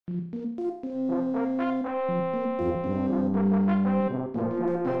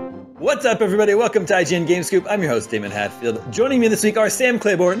What's up, everybody? Welcome to IGN Game Scoop. I'm your host, Damon Hatfield. Joining me this week are Sam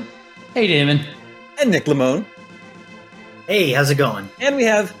Claiborne. Hey, Damon. And Nick Lamone. Hey, how's it going? And we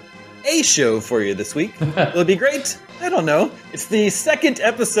have a show for you this week. Will it be great? I don't know. It's the second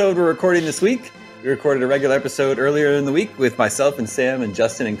episode we're recording this week. We recorded a regular episode earlier in the week with myself and Sam and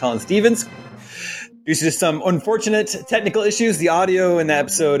Justin and Colin Stevens. Due to some unfortunate technical issues, the audio in the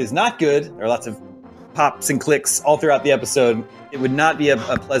episode is not good. There are lots of pops and clicks all throughout the episode. It would not be a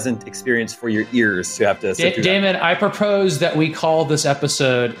pleasant experience for your ears to have to sit through Damon, I propose that we call this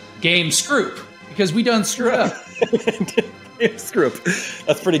episode Game Scroop, because we done screw up. Game Scroop.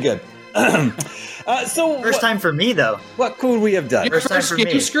 That's pretty good. First time for me, though. What could we have done? Your first for Game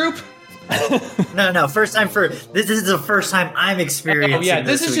me. Scroop? No. First time for... This is the first time I'm experiencing Oh, yeah,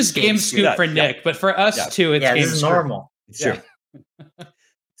 this is just Game Scoop for Nick, but for us, too, it's Game this is Scroop. normal. It's true.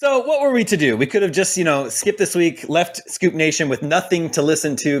 So what were we to do? We could have just, skipped this week, left Scoop Nation with nothing to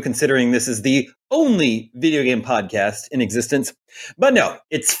listen to, considering this is the only video game podcast in existence. But no,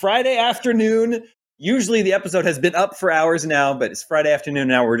 it's Friday afternoon. Usually the episode has been up for hours now, but it's Friday afternoon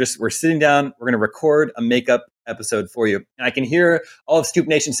now. We're sitting down. We're going to record a makeup episode for you. And I can hear all of Scoop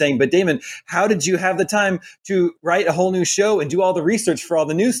Nation saying, but Damon, how did you have the time to write a whole new show and do all the research for all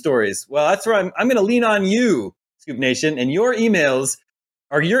the news stories? Well, that's where I'm going to lean on you, Scoop Nation, and your emails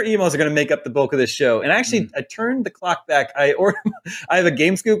are going to make up the bulk of this show. And actually, I turned the clock back. I have a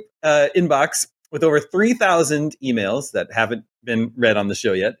Game Scoop inbox with over 3,000 emails that haven't been read on the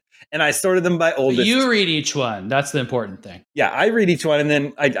show yet. And I sorted them by oldest. You read each one. That's the important thing. Yeah, I read each one, and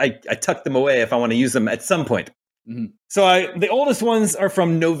then I tuck them away if I want to use them at some point. Mm-hmm. So the oldest ones are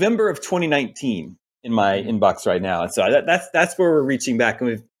from November of 2019 in my inbox right now. And so that's where we're reaching back.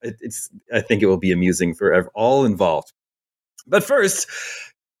 And I think it will be amusing for all involved. But first,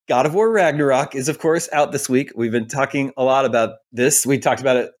 God of War Ragnarok is, of course, out this week. We've been talking a lot about this. We talked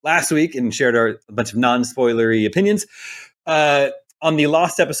about it last week and shared a bunch of non-spoilery opinions. On the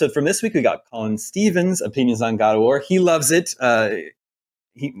Lost episode from this week, we got Colin Stevens' opinions on God of War. He loves it.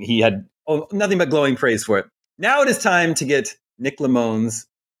 He had nothing but glowing praise for it. Now it is time to get Nick Lamone's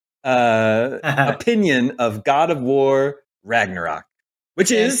opinion of God of War Ragnarok, which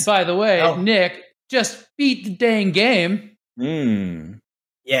is... By the way, Nick, just beat the dang game.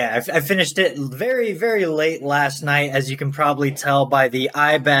 Yeah, I finished it very, very late last night, as you can probably tell by the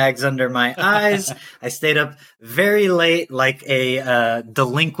eye bags under my eyes. I stayed up very late like a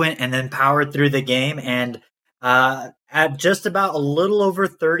delinquent and then powered through the game. And at just about a little over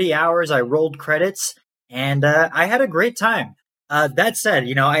 30 hours, I rolled credits and I had a great time. That said,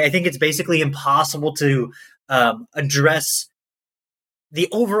 I think it's basically impossible to address the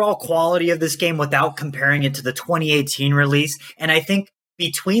overall quality of this game without comparing it to the 2018 release. And I think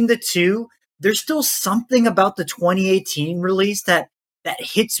between the two, there's still something about the 2018 release that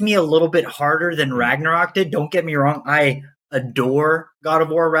hits me a little bit harder than Ragnarok did. Don't get me wrong. I adore God of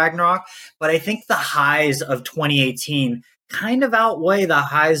War Ragnarok, but I think the highs of 2018 kind of outweigh the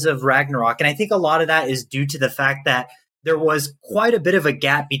highs of Ragnarok. And I think a lot of that is due to the fact that there was quite a bit of a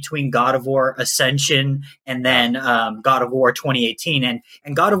gap between God of War Ascension and then God of War 2018. And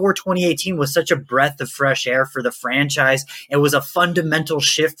God of War 2018 was such a breath of fresh air for the franchise. It was a fundamental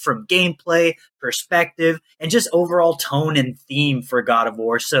shift from gameplay, perspective, and just overall tone and theme for God of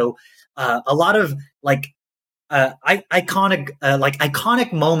War. So a lot of iconic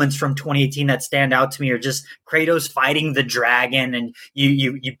moments from 2018 that stand out to me are just Kratos fighting the dragon, and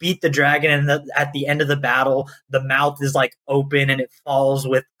you beat the dragon, and at the end of the battle, the mouth is like open and it falls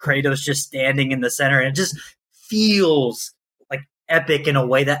with Kratos just standing in the center, and it just feels like epic in a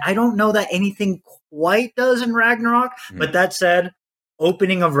way that I don't know that anything quite does in Ragnarok. Mm-hmm. But that said,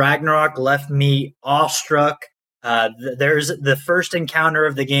 opening of Ragnarok left me awestruck. There's the first encounter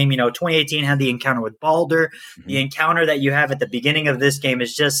of the game. 2018 had the encounter with Baldur. Mm-hmm. The encounter that you have at the beginning of this game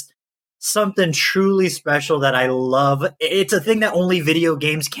is just something truly special that I love. It's a thing that only video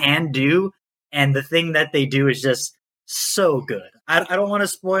games can do, and the thing that they do is just so good. I don't want to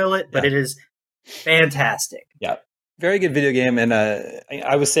spoil it, but it is fantastic. Yeah, very good video game. And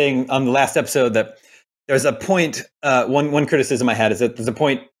I was saying on the last episode that there's a point, one criticism I had is that there's a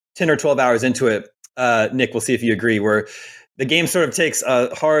point 10 or 12 hours into it, Nick, we'll see if you agree, where the game sort of takes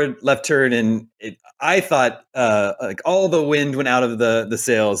a hard left turn, and I thought like all the wind went out of the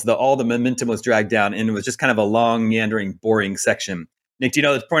sails, all the momentum was dragged down, and it was just kind of a long, meandering, boring section. Nick, do you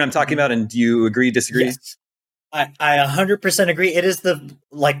know the point I'm talking about, and do you agree, disagree? Yes. I 100% agree. It is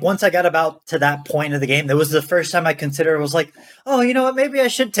once I got about to that point of the game, that was the first time I considered, was like, oh, you know what, maybe I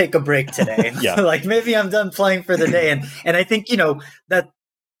should take a break today. Yeah. Like maybe I'm done playing for the day. And I think, that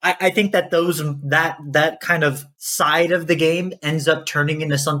I think that that kind of side of the game ends up turning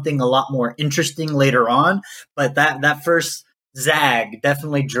into something a lot more interesting later on. But that first zag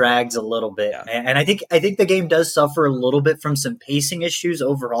definitely drags a little bit, and I think the game does suffer a little bit from some pacing issues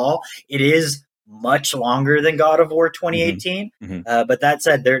overall. It is much longer than God of War 2018, but that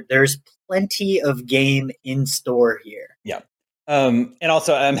said, there's plenty of game in store here. Yeah. And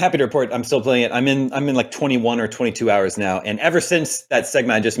also, I'm happy to report I'm still playing it. I'm in like 21 or 22 hours now, and ever since that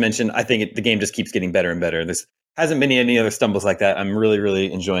segment I just mentioned, I think the game just keeps getting better and better. This hasn't been any other stumbles like that. I'm really,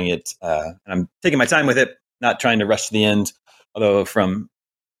 really enjoying it, and I'm taking my time with it, not trying to rush to the end. Although, from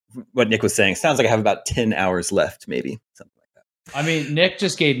what Nick was saying, sounds like I have about 10 hours left, maybe something like that. I mean, Nick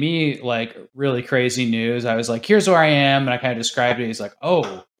just gave me like really crazy news. I was like, "Here's where I am," and I kind of described it. He's like,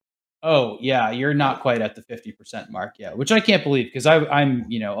 Oh yeah, you're not quite at the 50% mark yet, which I can't believe because I'm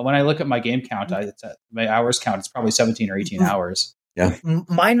when I look at my game count, it's at my hours count, it's probably 17 or 18 hours. Yeah,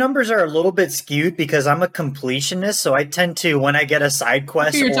 my numbers are a little bit skewed because I'm a completionist, so I tend to, when I get a side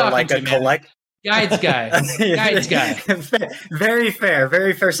quest or like a collect guides guy. Very fair,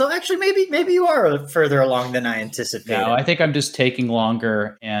 very fair. So actually, maybe you are further along than I anticipated. No, I think I'm just taking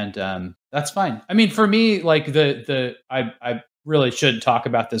longer, and that's fine. I mean, for me, like I really should talk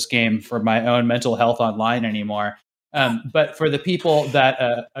about this game for my own mental health online anymore. But for the people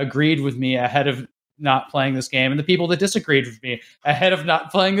that agreed with me ahead of not playing this game, and the people that disagreed with me ahead of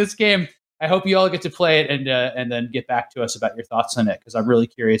not playing this game, I hope you all get to play it and then get back to us about your thoughts on it, because I'm really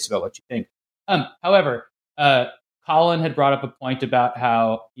curious about what you think. However, Colin had brought up a point about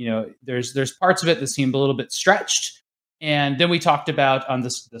how there's parts of it that seemed a little bit stretched, and then we talked about on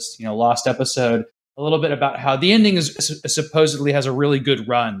this Lost episode a little bit about how the ending is supposedly has a really good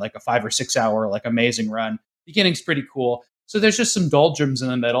run, like a 5 or 6 hour, like amazing run. Beginning's pretty cool. So there's just some doldrums in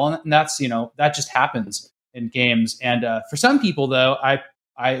the middle, and that's, that just happens in games. And for some people, though,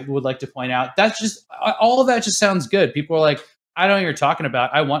 I would like to point out that's just all of that just sounds good. People are like, I don't know what you're talking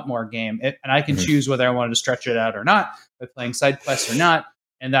about. I want more game, and I can choose whether I wanted to stretch it out or not by playing side quests or not,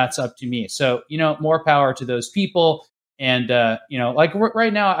 and that's up to me. So more power to those people. And, like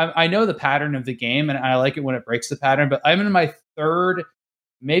right now, I know the pattern of the game, and I like it when it breaks the pattern, but I'm in my third,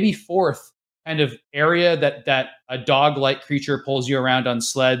 maybe fourth kind of area that a dog-like creature pulls you around on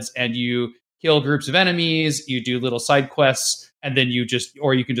sleds, and you kill groups of enemies, you do little side quests, and then you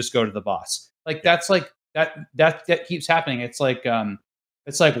can just go to the boss. Like, that's like, that keeps happening. It's like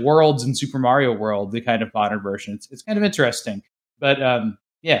Worlds in Super Mario World, the kind of modern version. It's kind of interesting, but,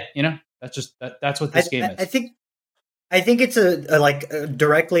 that's what this game is. I think it's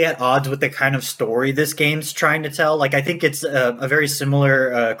directly at odds with the kind of story this game's trying to tell. Like, I think it's a very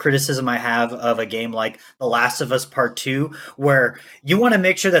similar criticism I have of a game like The Last of Us Part 2, where you want to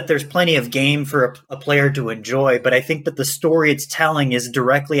make sure that there's plenty of game for a player to enjoy, but I think that the story it's telling is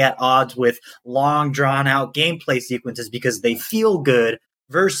directly at odds with long, drawn-out gameplay sequences because they feel good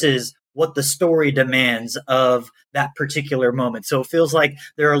versus what the story demands of that particular moment. So it feels like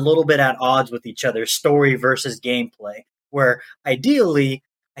they're a little bit at odds with each other, story versus gameplay, where ideally,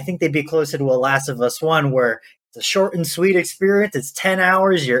 I think they'd be closer to a Last of Us 1, where it's a short and sweet experience. It's 10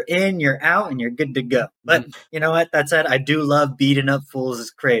 hours, you're in, you're out, and you're good to go. But you know what? That said, I do love beating up fools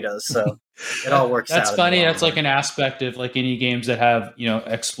as Kratos, so it all works out. That's funny. That's like an aspect of like any games that have,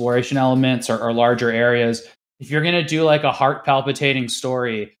 exploration elements or larger areas. If you're going to do like a heart palpitating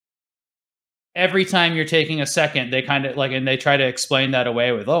story, every time you're taking a second, they kind of like, and they try to explain that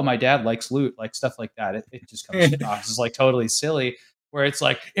away with, oh, my dad likes loot, like stuff like that. It just comes across as like totally silly, where it's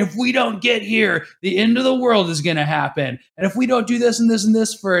like, if we don't get here, the end of the world is going to happen. And if we don't do this and this and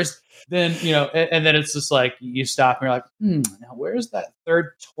this first, then, and then it's just like, you stop and you're like, now where's that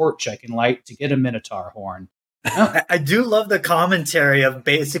third torch I can light to get a Minotaur horn? I do love the commentary of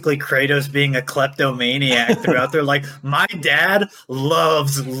basically Kratos being a kleptomaniac throughout. They're like, my dad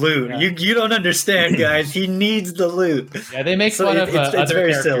loves loot. Yeah. You don't understand, guys. He needs the loot. Yeah, they make fun of other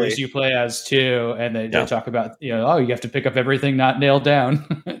characters silly. You play as too, and they talk about, you have to pick up everything not nailed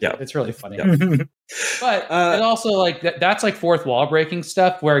down. Yeah, it's really funny. Yeah. But it also like that's like fourth wall breaking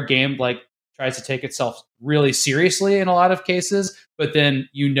stuff where a game like tries to take itself really seriously in a lot of cases, but then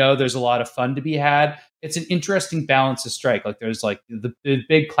there's a lot of fun to be had. It's an interesting balance to strike. Like there's like the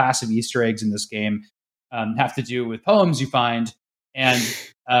big class of Easter eggs in this game have to do with poems you find, and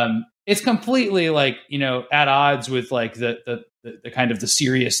it's completely like at odds with like the kind of the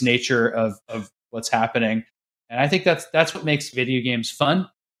serious nature of what's happening. And I think that's what makes video games fun,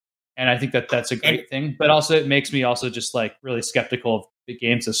 and I think that's a great thing. But also it makes me also just like really skeptical of the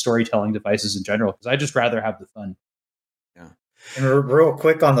games as storytelling devices in general, because I just rather have the fun. Yeah. And real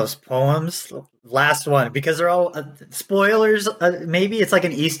quick on those poems, last one, because they're all spoilers. Maybe it's like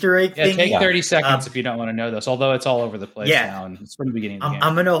an Easter egg thing. Take 30 seconds if you don't want to know this, although it's all over the place now, and it's from the beginning of the game.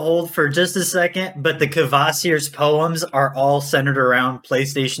 I'm going to hold for just a second, but the Kvasir's poems are all centered around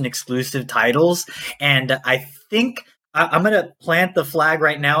PlayStation exclusive titles, and I think I'm going to plant the flag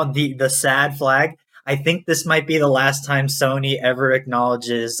right now, the sad flag. I think this might be the last time Sony ever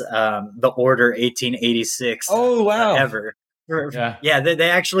acknowledges the Order 1886. Oh, wow. Ever. They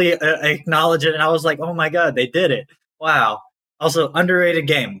actually acknowledge it, and I was like, oh my god, they did it. Wow. Also, underrated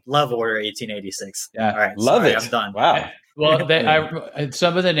game. Love Order 1886. Yeah. All right. Love it. I'm done. Wow. Well,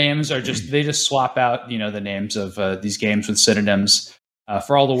 some of the names are they just swap out, the names of these games with synonyms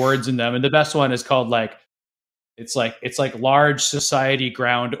for all the words in them. And the best one is called it's like Large Society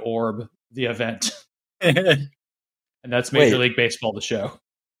Ground Orb, the event. And that's Major League Baseball, the show.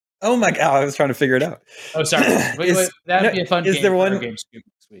 Oh my god! I was trying to figure it out. Oh, sorry. That'd be a fun game. Is there one game scoop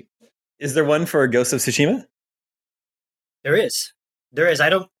this week? Is there one for Ghost of Tsushima? There is. I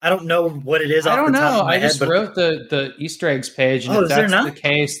don't know what it is. I don't know. I head, just wrote the Easter eggs page, and if that's the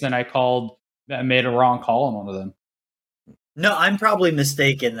case, then I made a wrong call on one of them. No, I'm probably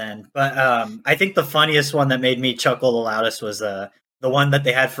mistaken then. But I think the funniest one that made me chuckle the loudest was the one that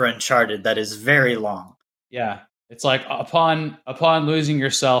they had for Uncharted that is very long. Yeah. It's like upon losing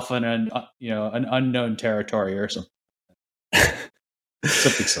yourself in an unknown territory or something.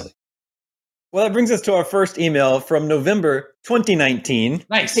 Something silly. Well, that brings us to our first email from November 2019.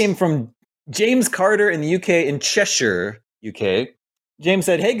 Nice. It came from James Carter in the UK, in Cheshire, UK. James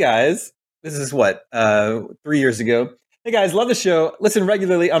said, "Hey guys, this is 3 years ago. Hey guys, love the show. Listen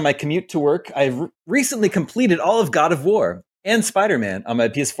regularly on my commute to work. I've recently completed all of God of War and Spider-Man on my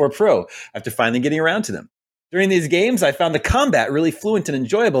PS4 Pro after finally getting around to them. During these games, I found the combat really fluent and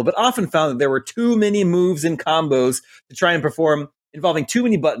enjoyable, but often found that there were too many moves and combos to try and perform, involving too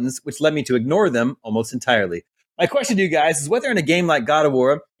many buttons, which led me to ignore them almost entirely. My question to you guys is whether in a game like God of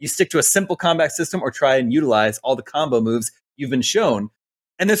War, you stick to a simple combat system or try and utilize all the combo moves you've been shown."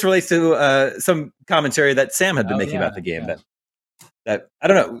 And this relates to some commentary that Sam had been making about the game. That I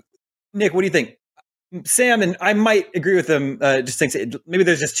don't know. Nick, what do you think? Sam, and I might agree with him, just thinks maybe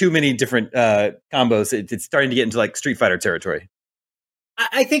there's just too many different combos. It's starting to get into like Street Fighter territory.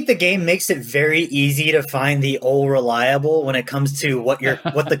 I think the game makes it very easy to find the old reliable when it comes to what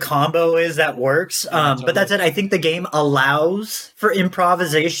the combo is that works. But that said, I think the game allows for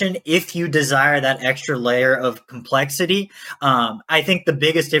improvisation if you desire that extra layer of complexity. I think the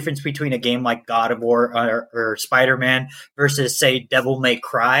biggest difference between a game like God of War or Spider-Man versus, say, Devil May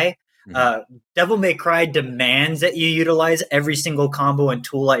Cry. Devil May Cry demands that you utilize every single combo and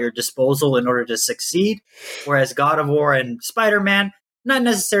tool at your disposal in order to succeed, whereas God of War and Spider-Man, not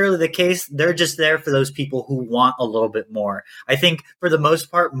necessarily the case. They're just there for those people who want a little bit more. I think for the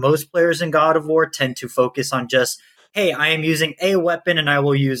most part, most players in God of War tend to focus on just, hey, I am using a weapon and I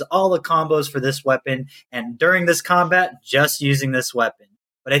will use all the combos for this weapon, and during this combat, just using this weapon.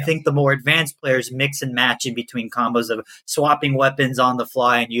 But I think the more advanced players mix and match in between combos of swapping weapons on the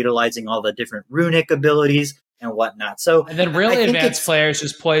fly and utilizing all the different runic abilities and whatnot. And then really advanced players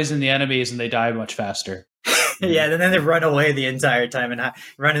just poison the enemies and they die much faster. Yeah, and then they run away the entire time and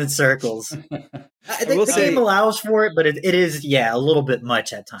run in circles. I think the game allows for it, but it is, a little bit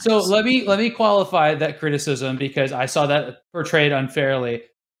much at times. So let me qualify that criticism, because I saw that portrayed unfairly.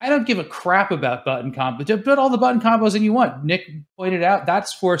 I don't give a crap about button combos. Put all the button combos in you want. Nick pointed out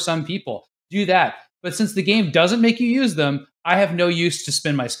that's for some people. Do that. But since the game doesn't make you use them, I have no use to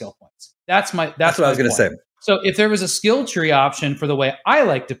spend my skill points. That's what I was going to say. So if there was a skill tree option for the way I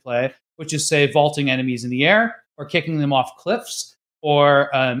like to play, which is, say, vaulting enemies in the air or kicking them off cliffs, or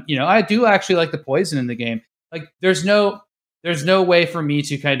I do actually like the poison in the game. Like there's no way for me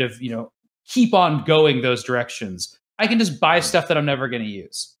to kind of keep on going those directions. I can just buy stuff that I'm never going to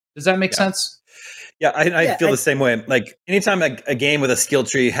use. Does that make sense? Yeah, I feel the same way. Like anytime a game with a skill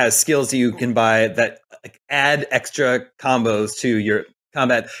tree has skills you can buy that add extra combos to your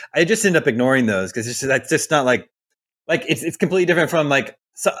combat, I just end up ignoring those because that's just not like it's completely different from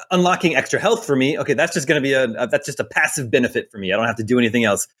unlocking extra health for me. Okay, that's just going to be that's just a passive benefit for me. I don't have to do anything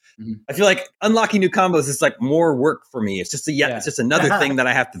else. Mm-hmm. I feel like unlocking new combos is more work for me. It's just it's just another thing that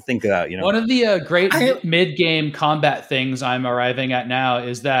I have to think about. One of the great mid-game combat things I'm arriving at now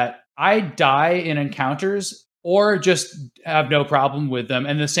is that I die in encounters or just have no problem with them.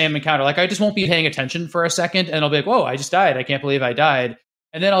 And the same encounter, I just won't be paying attention for a second, and I'll be like, "Whoa, I just died! I can't believe I died!"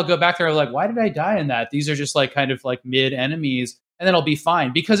 And then I'll go back there, why did I die in that? These are just kind of mid enemies. And then I'll be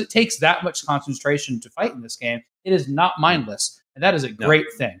fine, because it takes that much concentration to fight in this game. It is not mindless, and that is a great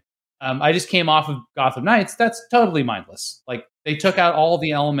thing. I just came off of Gotham Knights. That's totally mindless. Like they took out all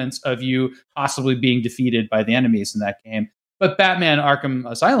the elements of you possibly being defeated by the enemies in that game. But Batman Arkham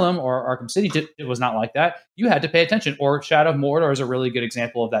Asylum or Arkham City, it was not like that. You had to pay attention. Or Shadow of Mordor is a really good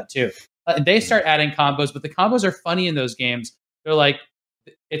example of that too. They start adding combos, but the combos are funny in those games. They're like,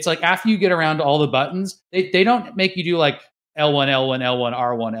 it's like after you get around to all the buttons, they don't make you do like L1, L1, L1,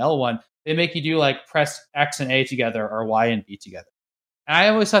 R1, L1. They make you do like press X and A together or Y and B together. And I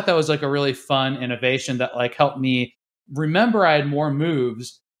always thought that was like a really fun innovation that like helped me remember I had more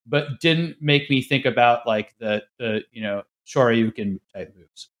moves, but didn't make me think about like the Shoryuken type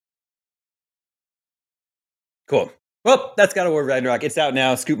moves. Cool. Well, that's God of War Ragnarok. It's out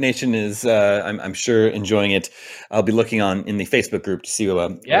now. Scoop Nation is, I'm sure, enjoying it. I'll be looking on in the Facebook group to see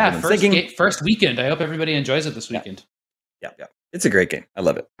what first weekend. I hope everybody enjoys it this weekend. Yeah. It's a great game. I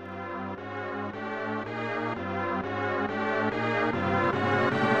love it.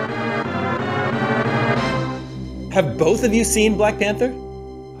 Have both of you seen Black Panther?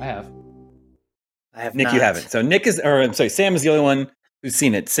 I have. Nick, not. You haven't. So Sam is the only one who's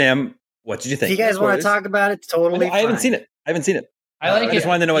seen it. Sam, what did you think? If you guys want to talk about it, totally I haven't seen it. I like it. I just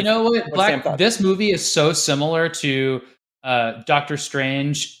wanted to know you know what? This movie is so similar to Doctor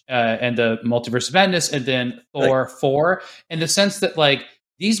Strange and the Multiverse of Madness and then Thor 4 in the sense that like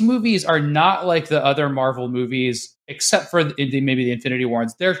these movies are not like the other Marvel movies except for maybe the Infinity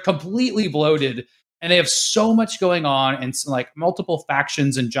Wars. They're completely bloated and they have so much going on and like multiple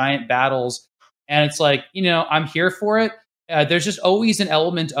factions and giant battles. And it's like, I'm here for it. There's just always an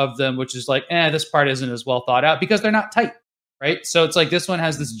element of them, which is like, this part isn't as well thought out because they're not tight, right? So it's like this one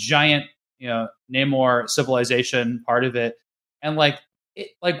has this giant, Namor civilization part of it. And like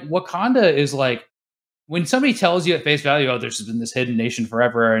Wakanda is like, when somebody tells you at face value, oh, there's been this hidden nation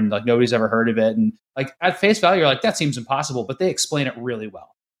forever and like nobody's ever heard of it. And like at face value, you're like, that seems impossible, but they explain it really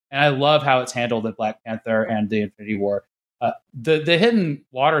well. And I love how it's handled in Black Panther and the Infinity War. The hidden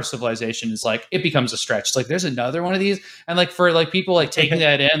water civilization is like, it becomes a stretch. It's like, there's another one of these. And like, for like people like taking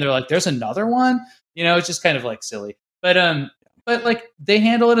that in, they're like, there's another one, it's just kind of like silly, but like they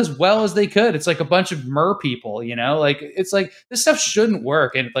handle it as well as they could. It's like a bunch of mer people, like, it's like this stuff shouldn't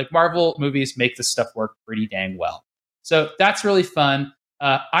work. And like Marvel movies make this stuff work pretty dang well. So that's really fun.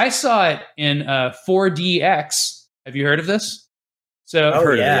 I saw it in 4DX. Have you heard of this? So I've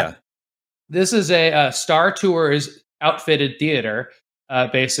heard of it, yeah. This is a Star Tours outfitted theater.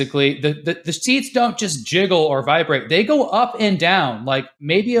 Basically, the seats don't just jiggle or vibrate; they go up and down, like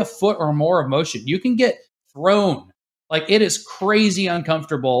maybe a foot or more of motion. You can get thrown, like it is crazy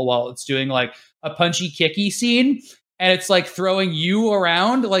uncomfortable while it's doing like a punchy kicky scene, and it's like throwing you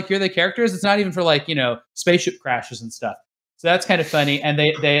around like you're the characters. It's not even for like spaceship crashes and stuff. So that's kind of funny, and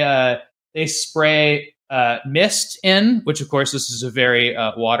they spray mist in, which of course this is a very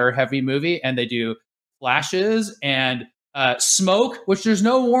water heavy movie, and they do flashes and smoke, which there's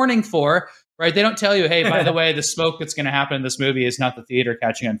no warning for, right? They don't tell you, hey, by the way, the smoke that's going to happen in this movie is not the theater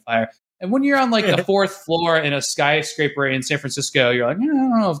catching on fire. And when you're on like the fourth floor in a skyscraper in San Francisco, you're like, I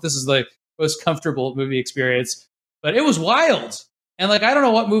don't know if this is the most comfortable movie experience, but it was wild. And like, I don't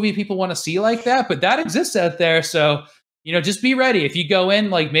know what movie people want to see like that, but that exists out there. So just be ready. If you go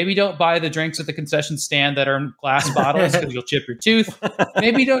in, like maybe don't buy the drinks at the concession stand that are in glass bottles because you'll chip your tooth.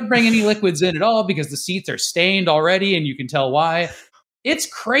 Maybe don't bring any liquids in at all because the seats are stained already and you can tell why. It's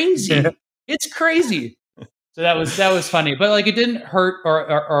crazy. It's crazy. So that was funny, but like it didn't hurt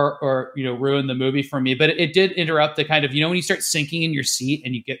or ruin the movie for me, but it did interrupt the kind of, when you start sinking in your seat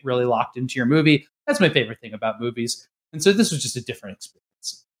and you get really locked into your movie. That's my favorite thing about movies. And so this was just a different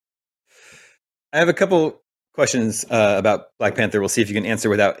experience. I have a couple questions about Black Panther. We'll see if you can answer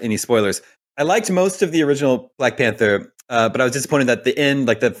without any spoilers. I liked most of the original Black Panther, but I was disappointed that the end,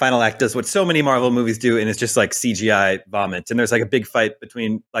 like the final act, does what so many Marvel movies do, and it's just like CGI vomit. And there's like a big fight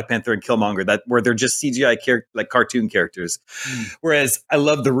between Black Panther and Killmonger where they're just CGI like cartoon characters. Whereas I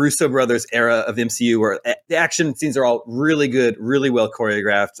love the Russo brothers era of MCU, where the action scenes are all really good, really well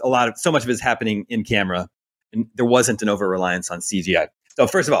choreographed. So much of it is happening in camera, and there wasn't an over reliance on CGI. So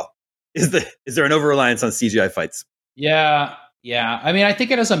first of all, is there an over reliance on CGI fights? Yeah. I mean, I think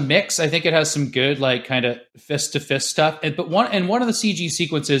it has a mix. I think it has some good, like, kind of fist to fist stuff. But one of the CG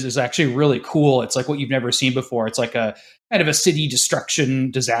sequences is actually really cool. It's like what you've never seen before. It's like a kind of a city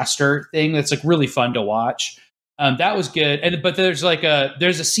destruction disaster thing that's like really fun to watch. That was good. But there's like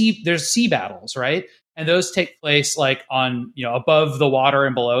there's sea battles, right? And those take place like on above the water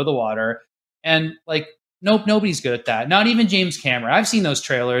and below the water, and like nobody's good at that. Not even James Cameron. I've seen those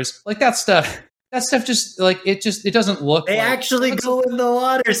trailers. Like that stuff that stuff just like it doesn't look. They like, actually go in the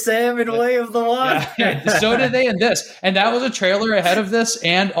water, Sam, in Way of the Water. Yeah. So did they in this, and that was a trailer ahead of this,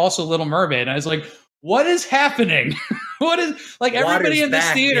 and also Little Mermaid. And I was like, what is happening? What is like everybody in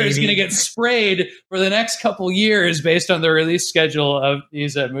this theater is going to get sprayed for the next couple years based on the release schedule of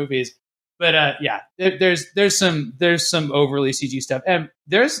these movies. But there's some overly CG stuff, and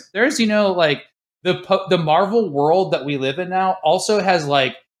there's like the Marvel world that we live in now also has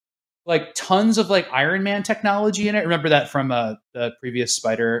like tons of like Iron Man technology in it. Remember that from the previous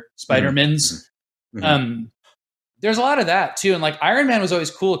Spider-Mans. Mm-hmm. There's a lot of that too, and like Iron Man was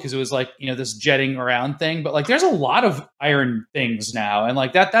always cool because it was like this jetting around thing. But like there's a lot of Iron things now, and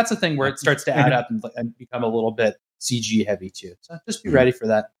like that's a thing where it starts to add up and become a little bit CG heavy too. So just be ready for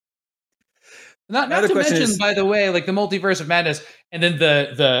that. Not to mention, by the way, like the Multiverse of Madness, and then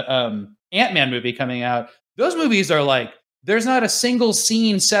the Ant-Man movie coming out. Those movies are like, there's not a single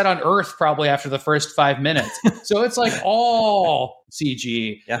scene set on Earth probably after the first 5 minutes. So it's like all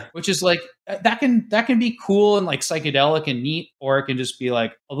CG, which is like that can be cool and like psychedelic and neat, or it can just be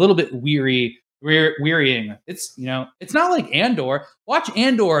like a little bit wearying. It's it's not like Andor. Watch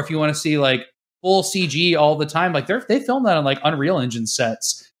Andor if you want to see like full CG all the time. Like they filmed that on like Unreal Engine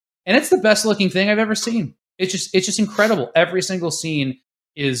sets, and it's the best looking thing I've ever seen. It's just incredible. Every single scene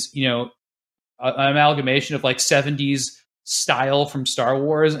is an amalgamation of like 70s style from Star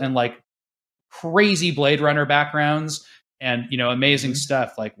Wars and like crazy Blade Runner backgrounds and amazing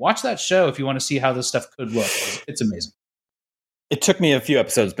stuff. Like watch that show if you want to see how this stuff could look. It's amazing. It took me a few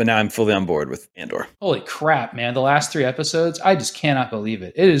episodes, but now I'm fully on board with Andor. Holy crap, man. The last 3 episodes, I just cannot believe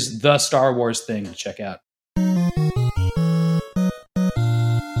it. It is the Star Wars thing to check out.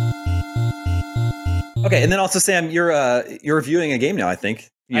 Okay, and then also Sam, you're reviewing a game now, I think.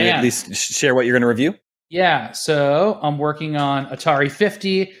 You at least share what you're going to review? Yeah, so I'm working on Atari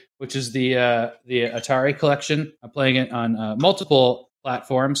 50, which is the Atari collection. I'm playing it on multiple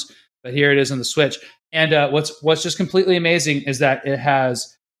platforms, but here it is on the Switch. And what's just completely amazing is that it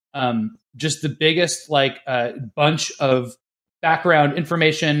has just the biggest bunch of background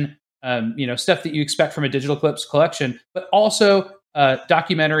information, stuff that you expect from a Digital Clips collection, but also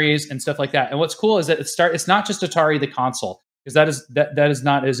documentaries and stuff like that. And what's cool is that it's not just Atari the console, because that is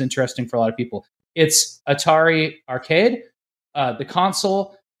not as interesting for a lot of people. It's Atari Arcade, the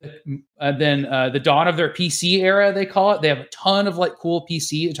console, then the dawn of their PC era, they call it. They have a ton of like cool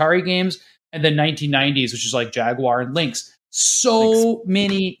PC Atari games, and then 1990s, which is like Jaguar and Lynx. So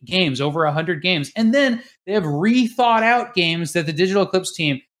many games, over 100 games. And then they have rethought out games that the Digital Eclipse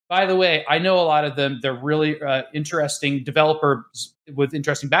team, by the way, I know a lot of them. They're really interesting developers with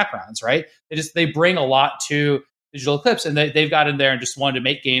interesting backgrounds, right? They bring a lot to Digital Eclipse, and they've got in there and just wanted to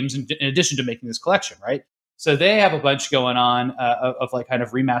make games in addition to making this collection, right? So they have a bunch going on of like kind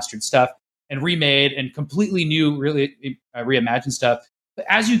of remastered stuff and remade and completely new, really reimagined stuff. But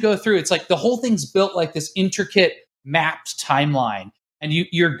as you go through, it's like the whole thing's built like this intricate mapped timeline, and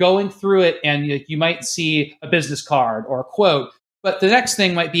you're going through it, and you might see a business card or a quote, but the next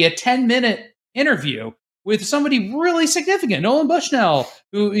thing might be a 10-minute interview with somebody really significant, Nolan Bushnell,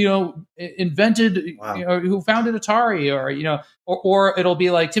 who invented, who founded Atari, or it'll be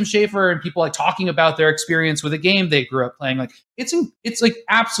like Tim Schafer and people like talking about their experience with a game they grew up playing. Like it's like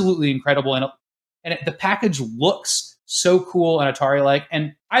absolutely incredible, and the package looks so cool and Atari-like.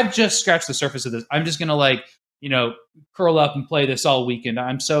 And I've just scratched the surface of this. I'm just gonna curl up and play this all weekend.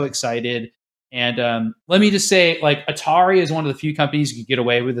 I'm so excited. And let me just say, like, Atari is one of the few companies you can get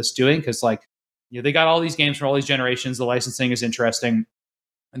away with this doing, because they got all these games from all these generations. The licensing is interesting,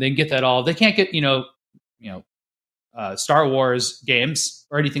 and they can get that all. They can't get Star Wars games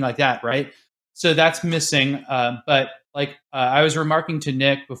or anything like that, right? So that's missing. But I was remarking to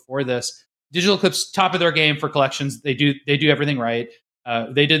Nick before this, Digital Eclipse, top of their game for collections. They do everything right.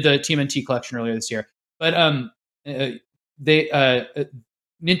 They did the TMNT collection earlier this year, but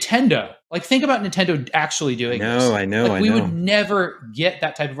Nintendo, think about Nintendo actually doing this. I know. We would never get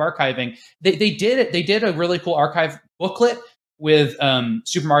that type of archiving. They did it. They did a really cool archive booklet with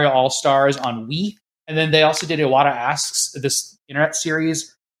Super Mario All-Stars on Wii. And then they also did Iwata Asks, this internet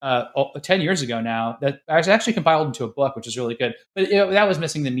series 10 years ago now, that was actually compiled into a book, which is really good. But that was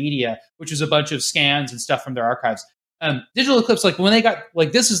missing the media, which was a bunch of scans and stuff from their archives. Digital Eclipse, when they got,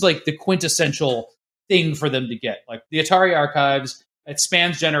 this is the quintessential thing for them to get. The Atari archives, it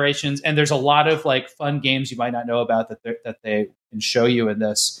spans generations, and there's a lot of fun games you might not know about that they can show you in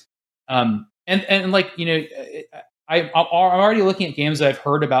this. I'm already looking at games that I've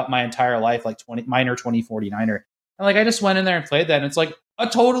heard about my entire life, like Miner 2049er. And I just went in there and played that, and it's a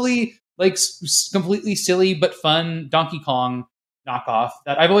totally completely silly but fun Donkey Kong knockoff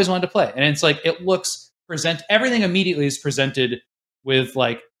that I've always wanted to play. And it's like, it looks everything immediately is presented with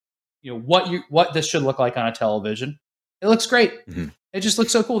like, what this should look like on a television. It looks great. Mm-hmm. It just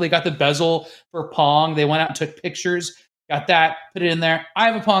looks so cool. They got the bezel for Pong. They went out and took pictures, got that, put it in there. I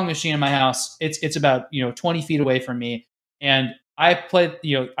have a Pong machine in my house. It's about 20 feet away from me. And I played,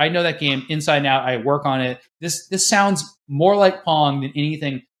 I know that game inside and out. I work on it. This sounds more like Pong than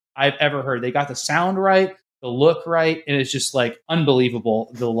anything I've ever heard. They got the sound right, the look right, and it's just like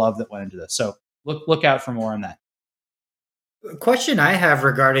unbelievable the love that went into this. So look out for more on that. A question I have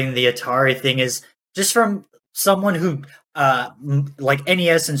regarding the Atari thing is just from someone who like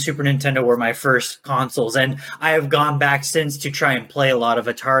NES and Super Nintendo were my first consoles, and I have gone back since to try and play a lot of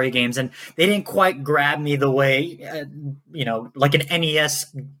Atari games, and they didn't quite grab me the way like an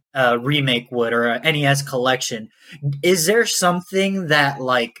NES remake would, or a NES collection. Is there something that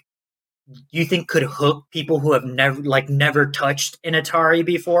like you think could hook people who have never touched an Atari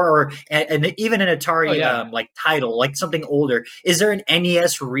before, or and even an Atari like title, like something older? Is there an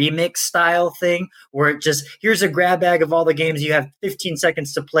NES remix style thing where it just, here's a grab bag of all the games, you have 15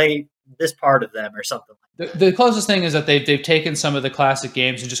 seconds to play this part of them or something? The closest thing is that they've taken some of the classic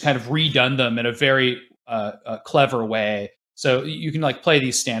games and just kind of redone them in a very clever way. So you can like play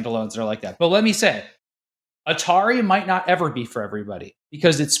these standalones that are like that. But let me say, Atari might not ever be for everybody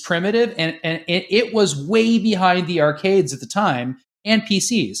because it's primitive and it was way behind the arcades at the time and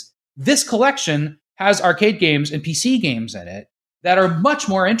PCs. This collection has arcade games and PC games in it that are much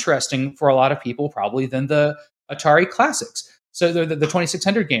more interesting for a lot of people probably than the Atari classics. So the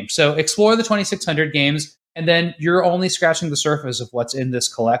 2600 games. So explore the 2600 games, and then you're only scratching the surface of what's in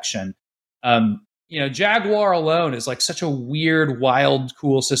this collection. Jaguar alone is like such a weird, wild,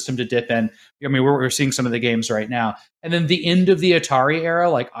 cool system to dip in. I mean, we're seeing some of the games right now. And then the end of the Atari era,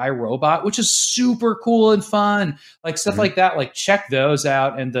 like iRobot, which is super cool and fun, like stuff like that. Like check those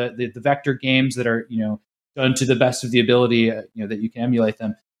out, and the vector games that are done to the best of the ability, that you can emulate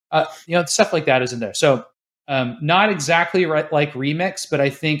them. Stuff like that is in there. So not exactly like Remix, but I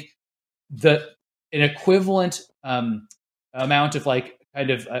think an equivalent amount of like kind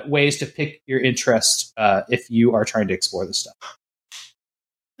of ways to pick your interest if you are trying to explore this stuff.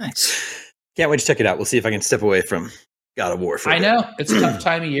 Nice. Can't wait to check it out. We'll see if I can step away from God of War for a bit. I know it's a tough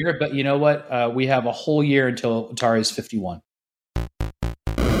time of year, but you know what? We have a whole year until Atari's 51.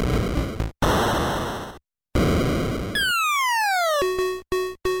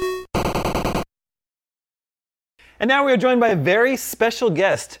 And now we are joined by a very special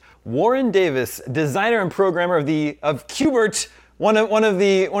guest, Warren Davis, designer and programmer of Q*bert, one of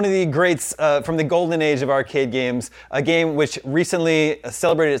the greats from the golden age of arcade games, a game which recently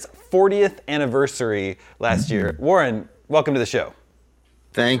celebrated its 40th anniversary last year. Warren, welcome to the show.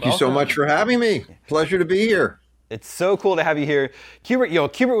 Thank you so much for having me. Pleasure to be here. It's so cool to have you here.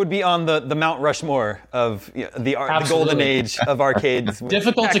 Q*bert would be on the Mount Rushmore of the golden age of arcades.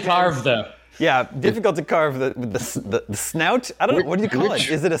 Difficult to carve, though. Yeah, difficult to carve the snout. I don't know. What do you call it?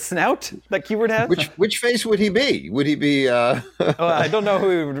 Is it a snout that Q*bert has? Which face would he be? Would he be? I don't know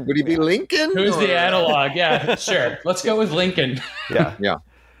who. Would he be Lincoln? Who's the analog? Yeah, sure. Let's go with Lincoln. Yeah.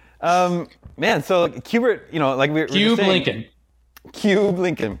 Man, so Q*bert, like we were Cube saying, Lincoln. Cube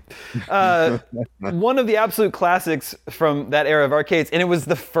Lincoln. One of the absolute classics from that era of arcades, and it was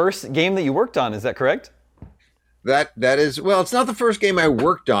the first game that you worked on. Is that correct? That is, well, it's not the first game I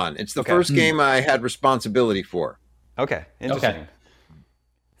worked on. It's the first game I had responsibility for. Okay, interesting. Okay.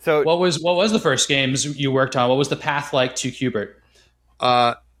 So what was the first games you worked on? What was the path like to Q*bert?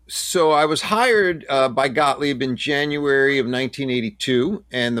 So I was hired by Gottlieb in January of 1982,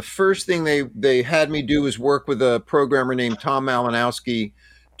 and the first thing they had me do was work with a programmer named Tom Malinowski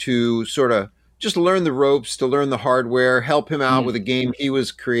to sort of just learn the ropes, to learn the hardware, help him out with a game he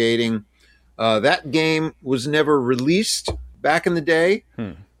was creating. That game was never released back in the day,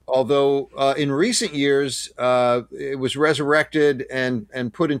 although in recent years it was resurrected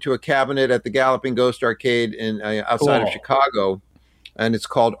and put into a cabinet at the Galloping Ghost Arcade outside of Chicago, and it's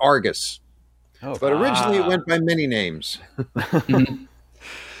called Argus. But originally it went by many names.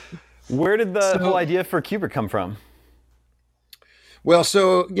 Where did the whole idea for Q*bert come from? Well,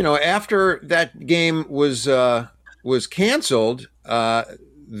 so after that game was canceled.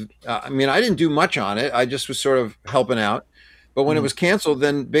 I mean, I didn't do much on it. I just was sort of helping out. But when it was canceled,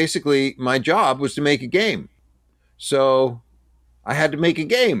 then basically my job was to make a game. So I had to make a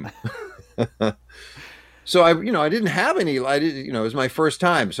game. So I didn't have any. It was my first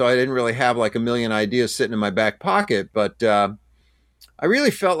time, so I didn't really have like a million ideas sitting in my back pocket. But I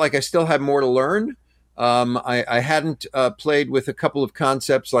really felt like I still had more to learn. I hadn't played with a couple of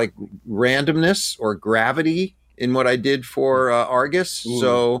concepts like randomness or gravity in what I did for Argus. Ooh.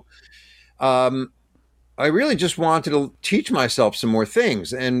 So I really just wanted to teach myself some more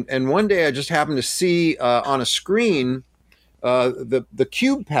things. And one day I just happened to see on a screen the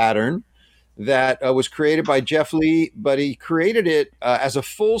cube pattern that was created by Jeff Lee, but he created it as a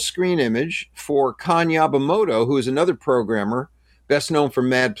full screen image for Kan Yamamoto, who is another programmer, best known for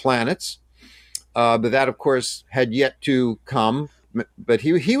Mad Planets. But that, of course, had yet to come. But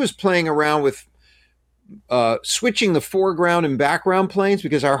he was playing around with switching the foreground and background planes,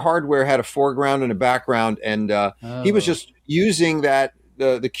 because our hardware had a foreground and a background, and he was just using that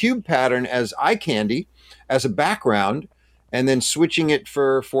the cube pattern as eye candy, as a background, and then switching it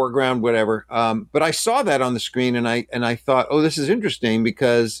for foreground, whatever. But I saw that on the screen, and I thought, oh, this is interesting,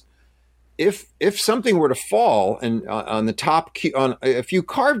 because if something were to fall and on the top if you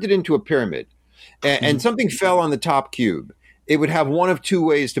carved it into a pyramid and something fell on the top cube, it would have one of two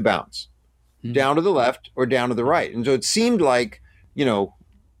ways to bounce, down to the left or down to the right. And so it seemed like,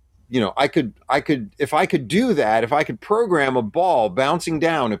 I could, if I could do that, if I could program a ball bouncing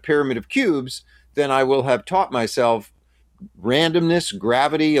down a pyramid of cubes, then I will have taught myself randomness,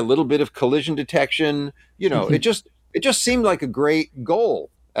 gravity, a little bit of collision detection. It just seemed like a great goal,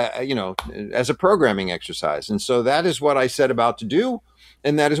 as a programming exercise. And so that is what I set about to do.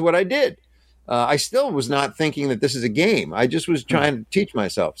 And that is what I did. I still was not thinking that this is a game. I just was trying to teach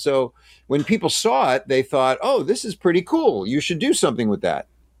myself. So when people saw it, they thought, oh, this is pretty cool. You should do something with that.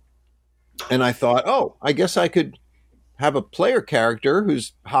 And I thought, oh, I guess I could have a player character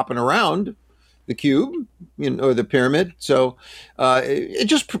who's hopping around the cube, or the pyramid. So it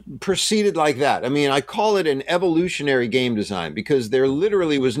just proceeded like that. I mean, I call it an evolutionary game design, because there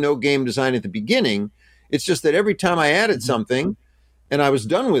literally was no game design at the beginning. It's just that every time I added something and I was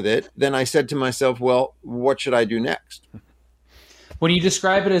done with it, then I said to myself, well, what should I do next? When you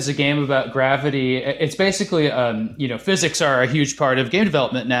describe it as a game about gravity, it's basically, physics are a huge part of game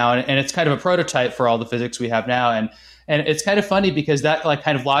development now, and it's kind of a prototype for all the physics we have now. And it's kind of funny, because that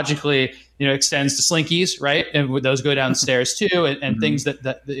kind of logically, extends to slinkies, right? And those go downstairs too, and things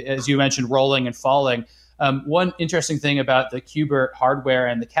that, as you mentioned, rolling and falling. One interesting thing about the Q*bert hardware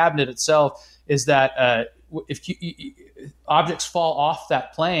and the cabinet itself is that if objects fall off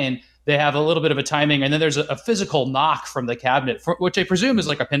that plane, they have a little bit of a timing, and then there's a physical knock from the cabinet, which I presume is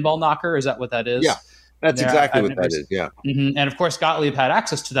like a pinball knocker. Is that what that is? Yeah, that's exactly what that is. Yeah. Mm-hmm. And of course, Gottlieb had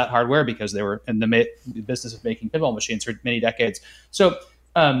access to that hardware because they were in the business of making pinball machines for many decades. So,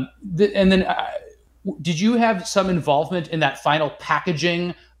 did you have some involvement in that final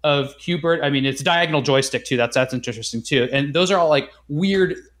packaging of Q*bert? I mean, it's a diagonal joystick too. That's interesting too. And those are all like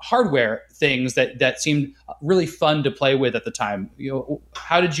weird hardware things that seemed really fun to play with at the time.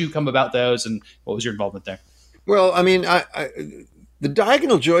 How did you come about those, and what was your involvement there? Well, I mean, the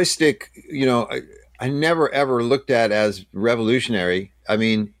diagonal joystick, I never ever looked at as revolutionary. I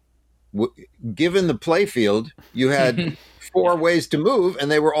mean, given the play field, you had 4 ways to move, and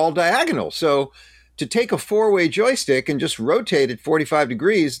they were all diagonal. So to take a 4-way joystick and just rotate it 45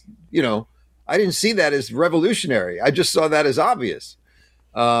 degrees, I didn't see that as revolutionary. I just saw that as obvious.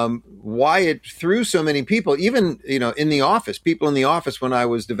 Why it threw so many people, even, in the office, people in the office when I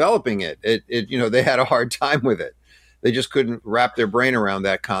was developing it, they had a hard time with it. They just couldn't wrap their brain around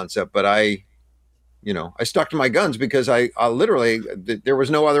that concept. But I stuck to my guns, because I literally, there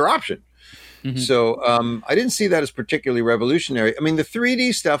was no other option. Mm-hmm. So I didn't see that as particularly revolutionary. I mean, the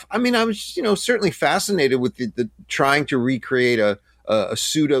 3D stuff, I was, certainly fascinated with the trying to recreate a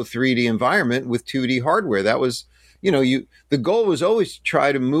pseudo 3D environment with 2D hardware. That was, the goal was always to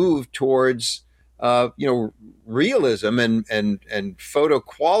try to move towards, realism and photo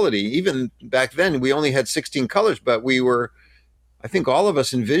quality. Even back then, we only had 16 colors, but we were, I think, all of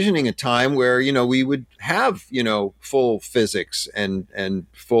us envisioning a time where, we would have, full physics and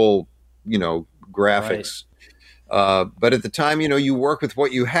full, graphics. Right. But at the time, you work with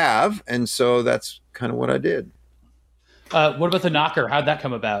what you have. And so that's kind of what I did. What about the knocker? How'd that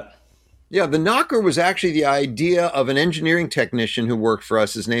come about? Yeah, the knocker was actually the idea of an engineering technician who worked for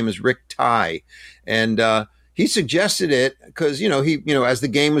us. His name is Rick Ty. And he suggested it because, he as the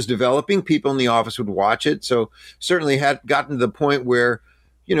game was developing, people in the office would watch it. So certainly had gotten to the point where,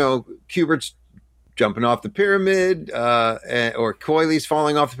 Q*bert's jumping off the pyramid, or coilies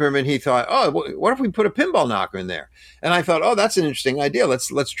falling off the pyramid. He thought, oh, what if we put a pinball knocker in there? And I thought, oh, that's an interesting idea.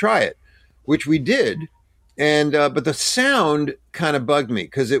 Let's try it, which we did. And but the sound kind of bugged me,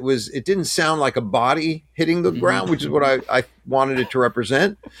 because it didn't sound like a body hitting the ground, which is what I wanted it to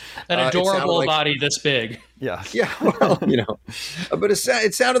represent. An adorable body this big. Yeah. Yeah. Well, but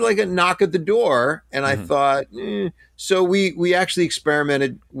it sounded like a knock at the door. And I thought, So we actually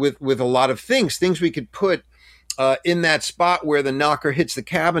experimented with a lot of things we could put in that spot where the knocker hits the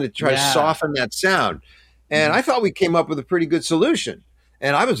cabinet to try to soften that sound. And I thought we came up with a pretty good solution.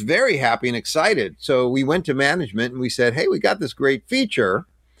 And I was very happy and excited. So we went to management and we said, hey, we got this great feature.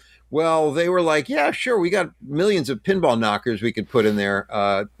 Well, they were like, yeah, sure. We got millions of pinball knockers we could put in there.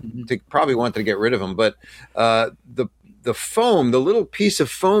 They probably wanted to get rid of them. But the foam, the little piece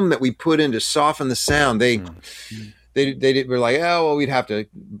of foam that we put in to soften the sound, they were like, oh, well, we'd have to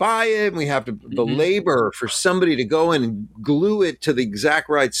buy it. And we have to the labor for somebody to go in and glue it to the exact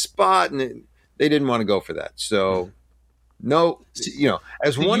right spot. And they didn't want to go for that. So no,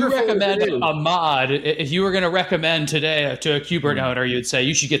 as wonderful you recommend as it is, a mod. If you were going to recommend today to a Q*bert owner, you'd say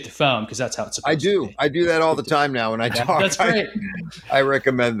you should get the foam because that's how it's supposed to be. I do that all the time now when I talk. That's great. I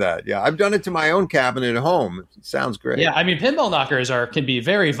recommend that. Yeah, I've done it to my own cabinet at home. It sounds great. Yeah, I mean, pinball knockers can be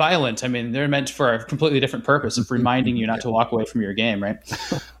very violent. I mean, they're meant for a completely different purpose of reminding you not to walk away from your game, right?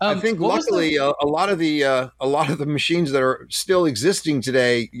 I think luckily a lot of the machines that are still existing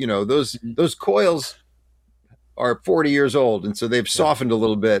today, those coils are 40 years old, and so they've softened a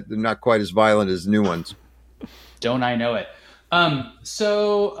little bit. They're not quite as violent as new ones. Don't I know it?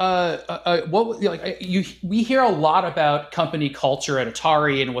 We hear a lot about company culture at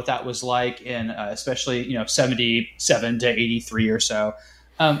Atari and what that was like in especially 77 to 83 or so.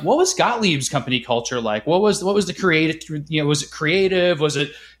 What was Gottlieb's company culture like? What was the creative? Was it creative? Was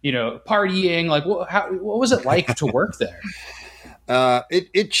it partying? Like what was it like to work there?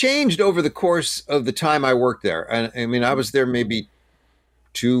 It changed over the course of the time I worked there. And I mean, I was there maybe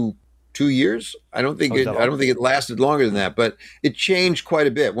two years. I don't think it lasted longer than that, but it changed quite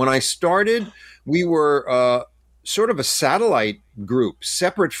a bit. When I started, we were sort of a satellite group,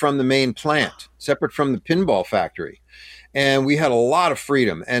 separate from the main plant, separate from the pinball factory. And we had a lot of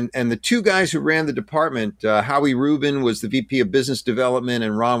freedom. And the two guys who ran the department, Howie Rubin was the VP of Business Development,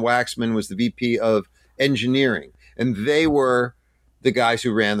 and Ron Waxman was the VP of Engineering. And they were the guys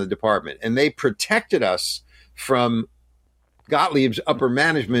who ran the department, and they protected us from Gottlieb's upper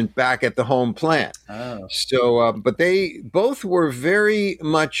management back at the home plant. Oh. So, but they both were very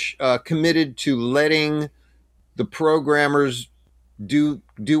much committed to letting the programmers do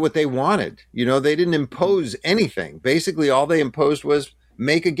what they wanted. They didn't impose anything. Basically, all they imposed was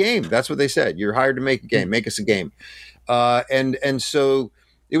make a game. That's what they said. You're hired to make a game. Make us a game. And so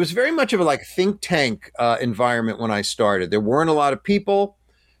it was very much of a think tank environment when I started. There weren't a lot of people.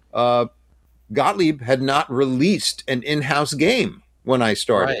 Gottlieb had not released an in-house game when I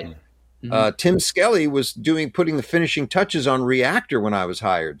started. Right. Mm-hmm. Tim Skelly was putting the finishing touches on Reactor when I was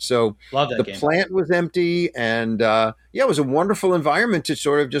hired. So the plant was empty, and it was a wonderful environment to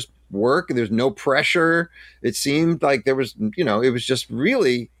sort of just work. There's no pressure. It seemed like there was, it was just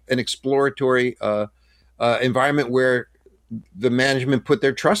really an exploratory environment where the management put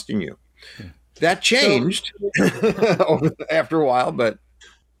their trust in you. That changed after a while, but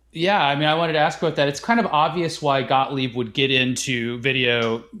yeah, I mean, I wanted to ask about that. It's kind of obvious why Gottlieb would get into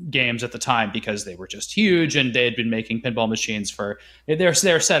video games at the time, because they were just huge and they had been making pinball machines they're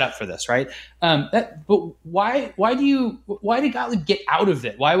set up for this, right? But why did Gottlieb get out of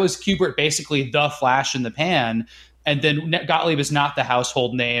it? Why was Q*bert basically the flash in the pan, and then Gottlieb is not the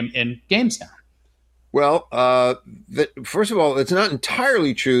household name in games now? Well, first of all, it's not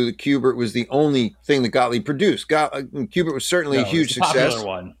entirely true that Q*bert was the only thing that Gottlieb produced. Q*bert was certainly a huge success. Popular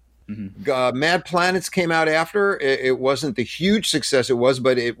one. Mm-hmm. Mad Planets came out after. It wasn't the huge success it was,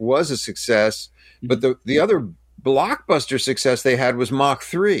 but it was a success. Mm-hmm. But the other blockbuster success they had was Mach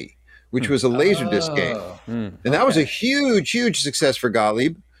 3, which was a Laserdisc game. And that was a huge, huge success for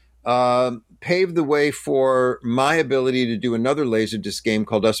Gottlieb. Paved the way for my ability to do another Laserdisc game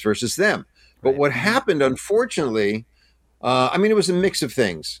called Us Versus Them. But what happened, unfortunately, it was a mix of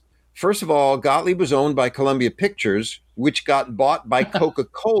things. First of all, Gottlieb was owned by Columbia Pictures, which got bought by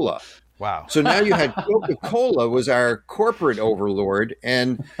Coca-Cola. Wow. So now you had Coca-Cola was our corporate overlord.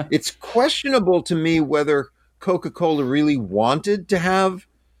 And it's questionable to me whether Coca-Cola really wanted to have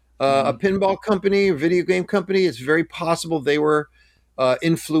a pinball company, a video game company. It's very possible they were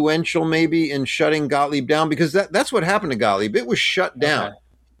influential maybe in shutting Gottlieb down, because that's what happened to Gottlieb. It was shut down.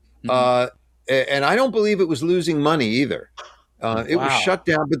 Okay. And I don't believe it was losing money either. It was shut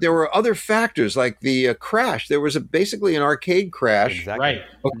down, but there were other factors like the crash. There was basically an arcade crash. Exactly. Right.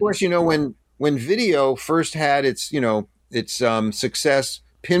 Of course, when video first had its success,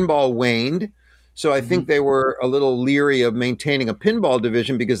 pinball waned. So I think they were a little leery of maintaining a pinball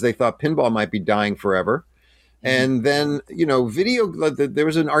division because they thought pinball might be dying forever. And then, video, there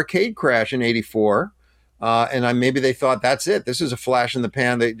was an arcade crash in 84. And maybe they thought, that's it. This is a flash in the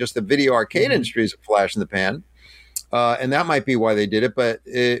pan. The video arcade industry is a flash in the pan. And that might be why they did it. But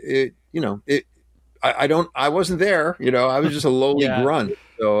I wasn't there, I was just a lowly Yeah. grunt.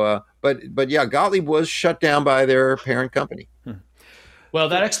 So, but yeah, Gottlieb was shut down by their parent company. Well,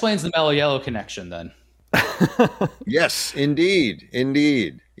 that explains the Mellow Yellow connection then. Yes,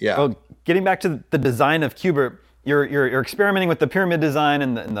 indeed. Yeah. Well, getting back to the design of Q*bert, you're experimenting with the pyramid design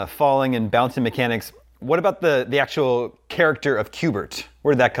and the falling and bouncing mechanics. What about the actual character of Q*bert?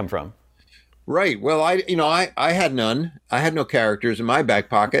 Where did that come from? Right. Well, I had none. I had no characters in my back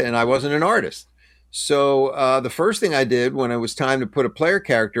pocket, and I wasn't an artist. So the first thing I did when it was time to put a player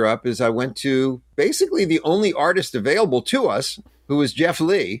character up is I went to basically the only artist available to us, who was Jeff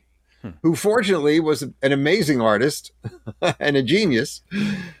Lee, who fortunately was an amazing artist and a genius.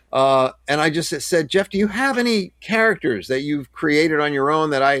 And I just said, Jeff, do you have any characters that you've created on your own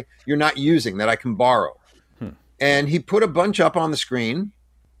that you're not using, that I can borrow? And he put a bunch up on the screen.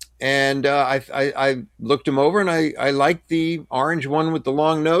 And I looked him over, and I liked the orange one with the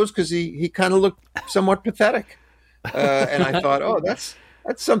long nose because he kind of looked somewhat pathetic. And I thought, oh, that's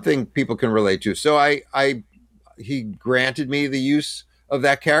something people can relate to. So he granted me the use of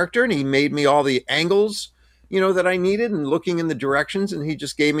that character, and he made me all the angles, that I needed, and looking in the directions, and he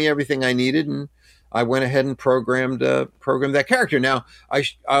just gave me everything I needed, and I went ahead and programmed that character. Now,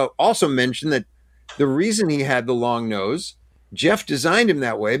 I'll also mention that the reason he had the long nose, Jeff designed him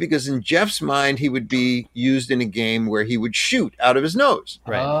that way because in Jeff's mind, he would be used in a game where he would shoot out of his nose.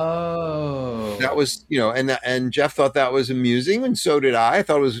 Right. Oh. That was, and Jeff thought that was amusing, and so did I. I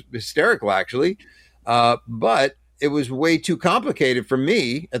thought it was hysterical, actually. But it was way too complicated for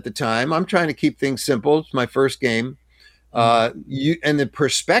me at the time. I'm trying to keep things simple. It's my first game. And the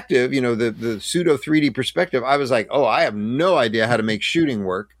perspective, the pseudo 3D perspective, I was like, oh, I have no idea how to make shooting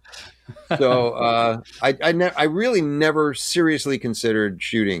work. So I really never seriously considered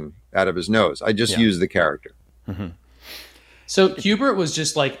shooting out of his nose. I just used the character. Mm-hmm. So Q*bert was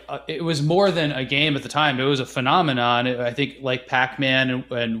just like, it was more than a game at the time. It was a phenomenon. I think like Pac-Man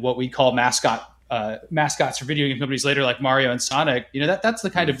and what we call mascots for video game companies later, like Mario and Sonic. That's the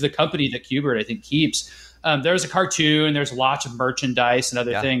kind of the company that Q*bert, I think, keeps. There's a cartoon. There's lots of merchandise and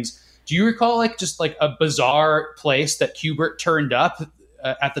other things. Do you recall like just like a bizarre place that Q*bert turned up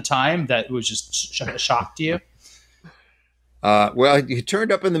at the time that was just a shock to you? Well, he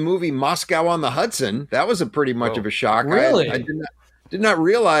turned up in the movie Moscow on the Hudson. That was a pretty much of a shock. Really? I did not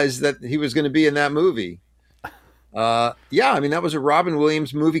realize that he was going to be in that movie. Yeah, I mean, that was a Robin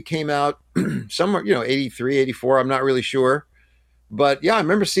Williams movie, came out somewhere, 83, 84. I'm not really sure. But yeah, I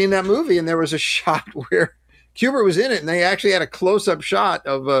remember seeing that movie, and there was a shot where Q*bert was in it, and they actually had a close-up shot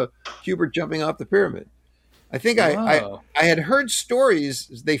of Q*bert jumping off the pyramid. I think I had heard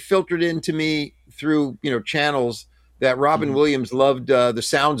stories, they filtered into me through, channels that Robin Williams loved the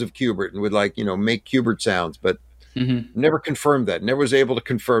sounds of Q*bert and would make Q*bert sounds, but never confirmed that. Never was able to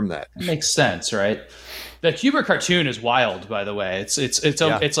confirm that. That makes sense, right? The Q*bert cartoon is wild, by the way.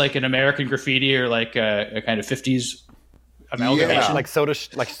 It's like an American Graffiti or like a kind of 50s amalgamation. Yeah. Like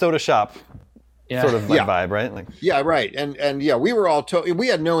Soda Shop. Yeah. Sort of vibe, right? Yeah, right. And yeah, we were all we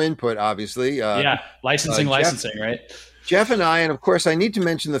had no input, obviously. Licensing, right? Jeff and I, and of course, I need to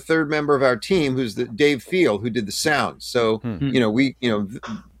mention the third member of our team, who's Dave Thiel, who did the sound. So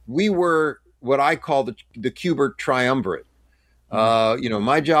we were what I call the Q*bert triumvirate.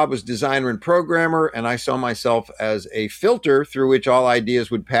 My job was designer and programmer, and I saw myself as a filter through which all ideas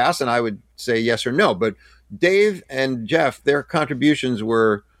would pass, and I would say yes or no. But Dave and Jeff, their contributions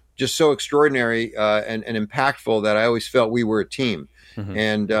were just so extraordinary and impactful that I always felt we were a team.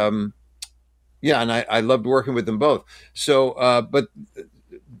 And and I loved working with them both. So, but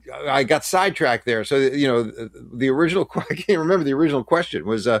I got sidetracked there. So, the original, I can't remember the original question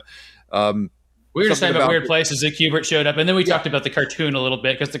was, we were just talking about weird places that Q*bert showed up, and then we talked about the cartoon a little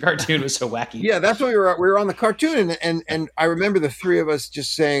bit because the cartoon was so wacky. Yeah, that's what we were on the cartoon, and I remember the three of us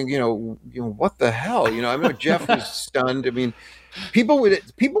just saying, what the hell? I remember Jeff was stunned. I mean, people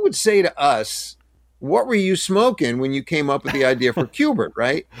would say to us, "What were you smoking when you came up with the idea for Q*bert?"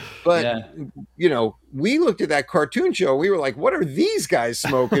 Right? But we looked at that cartoon show. We were like, "What are these guys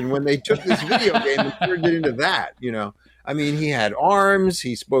smoking when they took this video game and turned it into that?" I mean, he had arms.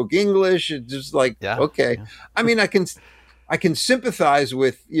 He spoke English. It's just okay. Yeah. I mean, I can sympathize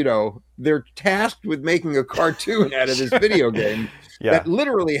with they're tasked with making a cartoon out of this video game that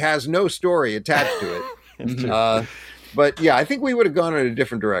literally has no story attached to it. But yeah, I think we would have gone in a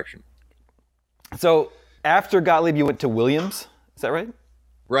different direction. So after Gottlieb, you went to Williams. Is that right?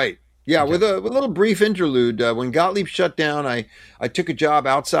 Right. Yeah, with a little brief interlude. When Gottlieb shut down, I took a job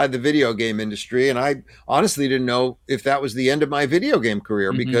outside the video game industry, and I honestly didn't know if that was the end of my video game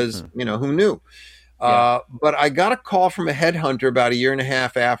career because, who knew? But I got a call from a headhunter about a year and a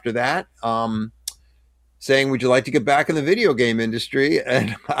half after that. saying, "Would you like to get back in the video game industry?"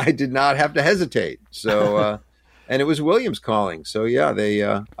 And I did not have to hesitate. So, and it was Williams calling. So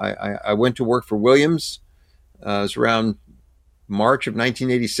yeah, I went to work for Williams. It was around March of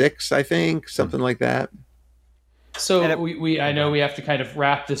 1986, I think, something like that. So I know we have to kind of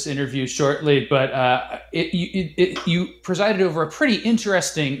wrap this interview shortly, but you presided over a pretty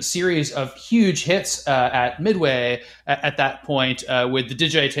interesting series of huge hits at Midway at that point with the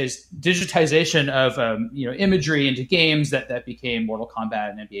digitization of imagery into games that became Mortal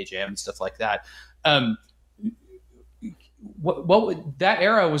Kombat and NBA Jam and stuff like that. What that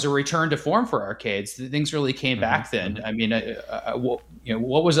era was a return to form for arcades. Things really came back then. I mean,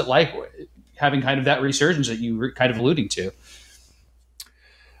 what was it like having kind of that resurgence that you were kind of alluding to?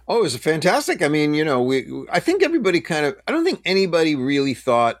 Oh, it was fantastic. I mean, I think everybody I don't think anybody really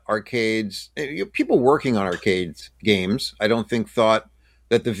thought arcades, people working on arcades games, I don't think thought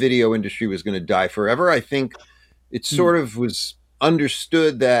that the video industry was going to die forever. I think it sort of was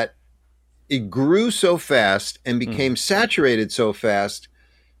understood that it grew so fast and became saturated so fast.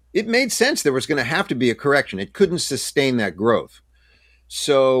 It made sense there was going to have to be a correction. It couldn't sustain that growth.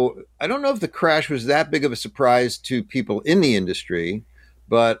 So I don't know if the crash was that big of a surprise to people in the industry,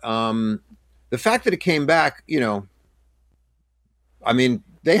 but the fact that it came back, I mean,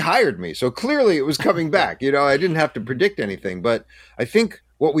 they hired me. So clearly it was coming back. I didn't have to predict anything. But I think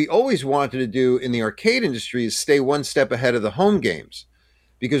what we always wanted to do in the arcade industry is stay one step ahead of the home games,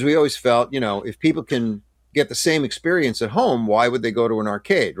 because we always felt, if people can get the same experience at home, why would they go to an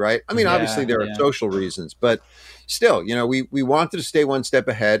arcade, right? I mean, obviously there are social reasons, but still, we wanted to stay one step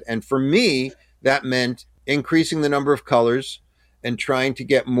ahead. And for me, that meant increasing the number of colors and trying to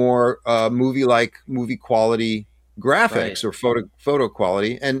get more movie quality graphics or photo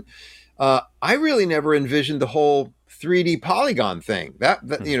quality. And I really never envisioned the whole 3D polygon thing.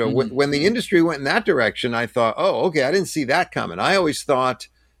 When the industry went in that direction, I thought, oh, okay, I didn't see that coming. I always thought,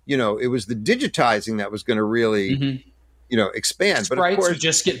 it was the digitizing that was going to really, expand. Sprites but of course, would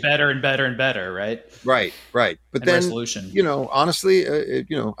just get better and better and better, right? Right. But and then, resolution. Honestly,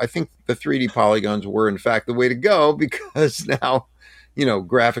 I think the 3D polygons were in fact the way to go, because now,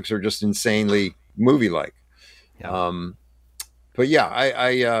 graphics are just insanely movie-like. Yeah. But yeah,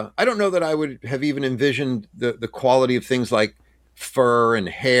 I don't know that I would have even envisioned the quality of things like fur and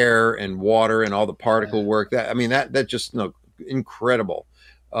hair and water and all the particle work. That just incredible.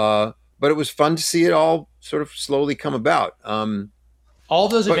 But it was fun to see it all sort of slowly come about. All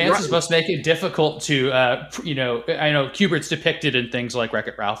those advances must make it difficult to, I know Q*bert's depicted in things like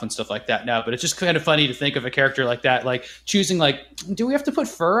Wreck-It Ralph and stuff like that now, but it's just kind of funny to think of a character like that, like choosing, do we have to put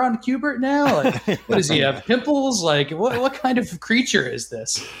fur on Q*bert now? Like, what does he have? Pimples? Like, what kind of creature is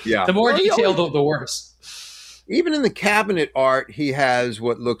this? Yeah. The more detailed, the worse. Even in the cabinet art, he has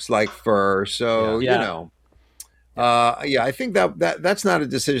what looks like fur. So, I think that's not a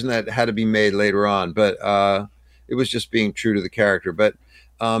decision that had to be made later on, but it was just being true to the character. But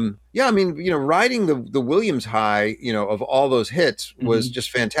riding the Williams high, of all those hits was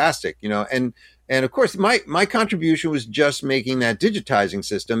just fantastic, and of course my contribution was just making that digitizing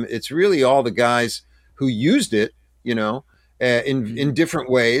system. It's really all the guys who used it, in different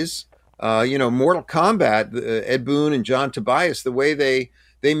ways. Mortal Kombat, Ed Boon and John Tobias, the way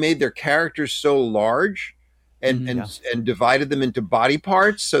they made their characters so large and divided them into body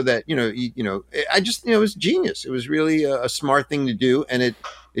parts so that, it was genius. It was really a smart thing to do. And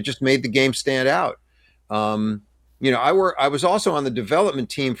it just made the game stand out. I was also on the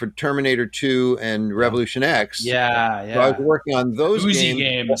development team for Terminator 2 and Revolution X. Yeah. So I was working on those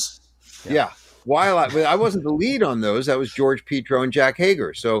games. Yeah. While I wasn't the lead on those, that was George Petro and Jack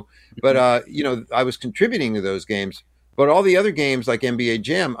Hager. So, but I was contributing to those games. But all the other games like NBA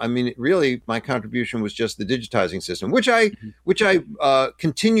Jam, really my contribution was just the digitizing system, which I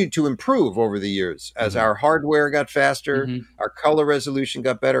continued to improve over the years as our hardware got faster, our color resolution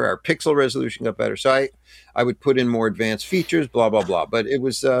got better, our pixel resolution got better. So I would put in more advanced features, blah blah blah. But it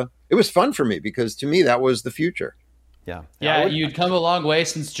was fun for me, because to me that was the future. Yeah, you'd come a long way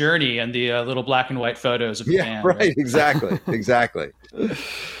since Journey and the little black and white photos of the band. Right, exactly.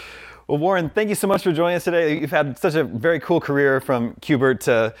 Well, Warren, thank you so much for joining us today. You've had such a very cool career, from Q*bert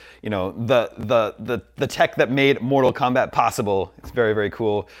to, the tech that made Mortal Kombat possible. It's very, very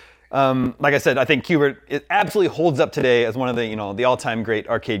cool. Like I said, I think Q*bert, it absolutely holds up today as one of the all-time great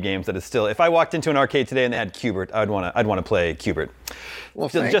arcade games that is still. If I walked into an arcade today and they had Q*bert, I'd want to play Q*bert. Well,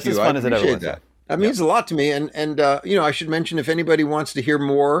 just as fun as it ever was. That means a lot to me, and I should mention, if anybody wants to hear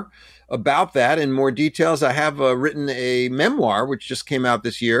more about that and more details, I have written a memoir which just came out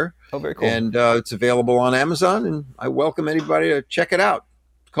this year. Oh, very cool. And it's available on Amazon, and I welcome anybody to check it out.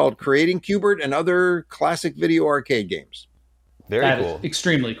 called Creating Q*bert and Other Classic Video Arcade Games. Very That cool. is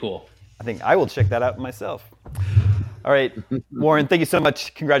extremely cool. I think I will check that out myself. All right, Warren, thank you so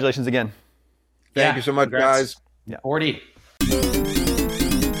much. Congratulations again. Thank you so much, congrats. guys. 40.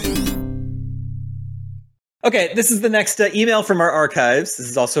 Okay, this is the next email from our archives. This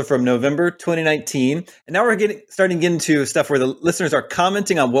is also from November 2019. And now we're starting to get into stuff where the listeners are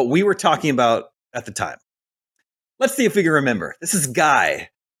commenting on what we were talking about at the time. Let's see if we can remember. This is Guy.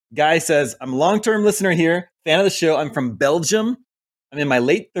 Guy says, I'm a long-term listener here, fan of the show. I'm from Belgium. I'm in my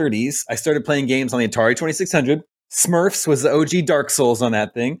late 30s. I started playing games on the Atari 2600. Smurfs was the OG Dark Souls on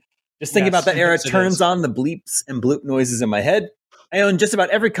that thing. Just thinking about that era turns on the bleeps and bloop noises in my head. I own just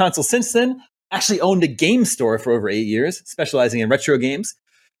about every console since then. Actually owned a game store for over 8 years, specializing in retro games.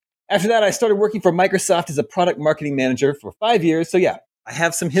 After that, I started working for Microsoft as a product marketing manager for 5 years. So yeah, I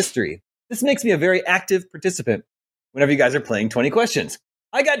have some history. This makes me a very active participant whenever you guys are playing 20 questions.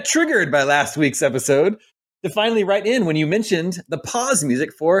 I got triggered by last week's episode to finally write in when you mentioned the pause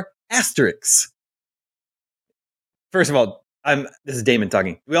music for Asterix. First of all, this is Damon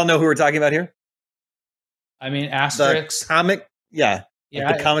talking. Do we all know who we're talking about here? I mean, Asterix. The comic, yeah.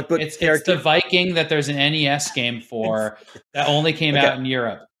 Like the comic book character. It's the Viking that there's an NES game for that only came out in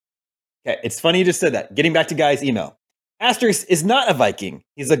Europe. Okay, it's funny you just said that. Getting back to Guy's email. Asterix is not a Viking.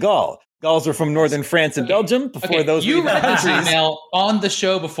 He's a Gaul. Gauls were from northern France and Belgium before those. You read this email on the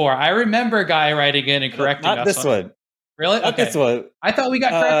show before. I remember a guy writing in and correcting us. Not this one. Really? Not this one. I thought we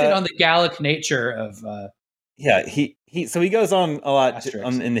got corrected on the Gallic nature of. Yeah, he goes on a lot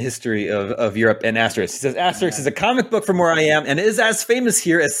in the history of Europe and Asterix. He says Asterix is a comic book from where I am and is as famous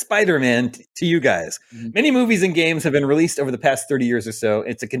here as Spider-Man to you guys. Mm-hmm. Many movies and games have been released over the past 30 years or so.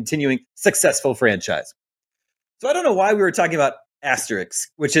 It's a continuing successful franchise. So I don't know why we were talking about Asterix,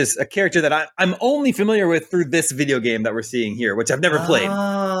 which is a character that I'm only familiar with through this video game that we're seeing here, which I've never played.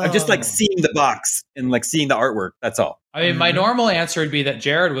 I'm just like seeing the box and like seeing the artwork. That's all. I mean, my normal answer would be that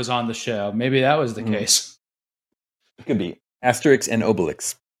Jared was on the show. Maybe that was the case. It could be Asterix and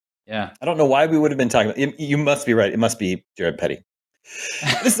Obelix. Yeah. I don't know why we would have been talking about it. You must be right. It must be Jared Petty.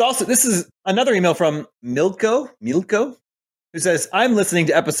 This is another email from Milko, who says, I'm listening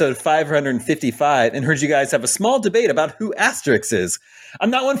to episode 555 and heard you guys have a small debate about who Asterix is.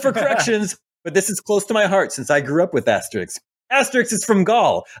 I'm not one for corrections, but this is close to my heart since I grew up with Asterix. Asterix is from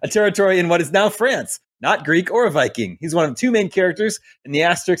Gaul, a territory in what is now France. Not Greek or a Viking. He's one of two main characters in the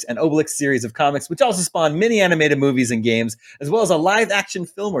Asterix and Obelix series of comics, which also spawned many animated movies and games, as well as a live-action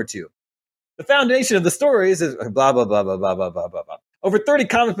film or two. The foundation of the stories is blah, blah, blah, blah, blah, blah, blah, blah, blah. Over 30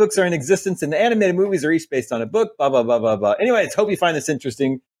 comic books are in existence, and the animated movies are each based on a book, blah, blah, blah, blah, blah. Anyways, hope you find this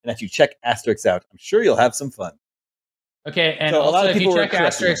interesting and that you check Asterix out. I'm sure you'll have some fun. Okay, and so also if you check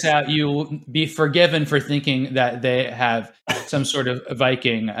Asterix out, you will be forgiven for thinking that they have some sort of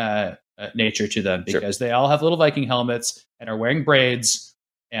Viking nature to them because they all have little Viking helmets and are wearing braids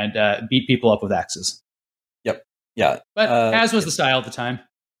and beat people up with axes. Yep. Yeah. But as was the style at the time.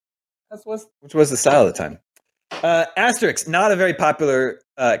 Which was the style at the time. Asterix, not a very popular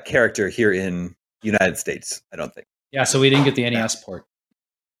character here in the United States, I don't think. Yeah, so we didn't get the NES port.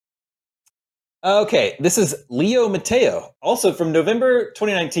 Okay, this is Leo Mateo, also from November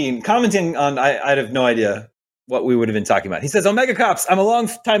 2019, commenting on, I have no idea what we would have been talking about. He says, Omega Cops, I'm a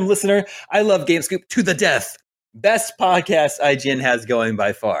long-time listener. I love GameScoop to the death. Best podcast IGN has going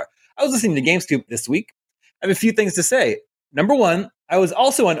by far. I was listening to GameScoop this week. I have a few things to say. Number one, I was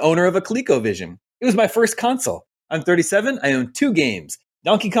also an owner of a ColecoVision. It was my first console. I'm 37. I own 2 games,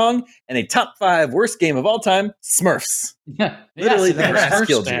 Donkey Kong and a top 5 worst game of all time, Smurfs. Yeah, Literally, the grass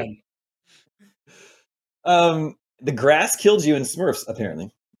killed you. The grass killed you in Smurfs,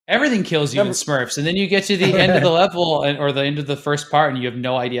 apparently. Everything kills you in Smurfs, and then you get to the end of the level or the end of the first part, and you have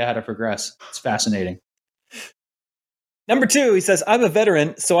no idea how to progress. It's fascinating. Number 2, he says, I'm a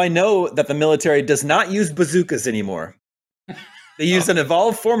veteran, so I know that the military does not use bazookas anymore. They use an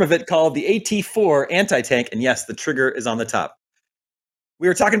evolved form of it called the AT-4 anti-tank, and yes, the trigger is on the top. We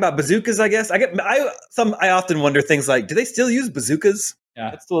were talking about bazookas, I guess. I often wonder things like, do they still use bazookas?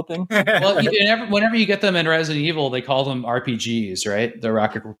 Yeah, that's still a thing. Well, whenever you get them in Resident Evil, they call them RPGs, right? The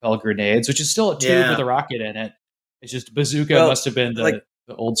rocket propelled grenades, which is still a tube with a rocket in it. It's just bazooka must have been the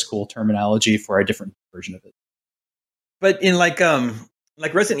old school terminology for a different version of it. But in like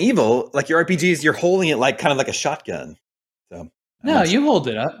Resident Evil, like your RPGs, you're holding it like kind of like a shotgun. So no, you hold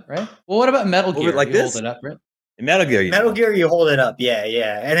it up, right? Well, what about Metal Gear? Like you this? Hold it up, right? In Metal Gear, you hold it up,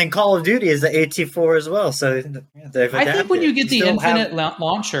 yeah. And then Call of Duty is the AT-4 as well. So I think when you get the infinite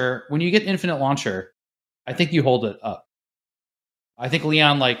launcher, I think you hold it up. I think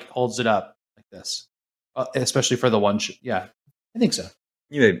Leon holds it up like this, especially for the one. Yeah, I think so.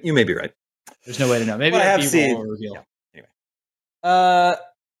 You may be right. There's no way to know. Maybe Well, I our have B-roll seen- will reveal.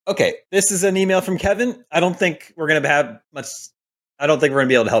 Okay, this is an email from Kevin. I don't think we're going to have much. I don't think we're going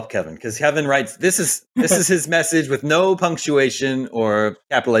to be able to help Kevin because Kevin writes, this is his message with no punctuation or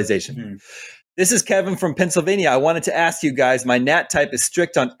capitalization. Mm-hmm. This is Kevin from Pennsylvania. I wanted to ask you guys, my NAT type is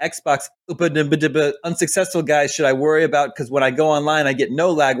strict on Xbox. Unsuccessful guys should I worry about? Because when I go online, I get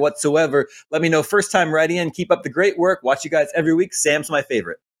no lag whatsoever. Let me know first time writing in. Keep up the great work. Watch you guys every week. Sam's my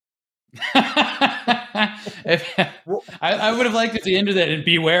favorite. I would have liked at the end of that and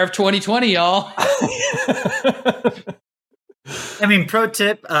beware of 2020, y'all. I mean, pro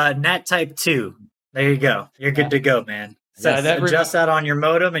tip, NAT type 2. There you go. You're good to go, man. So adjust that on your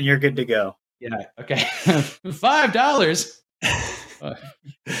modem and you're good to go. Yeah. Okay. $5.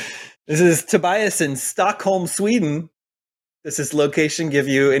 This is Tobias in Stockholm, Sweden. Does his location give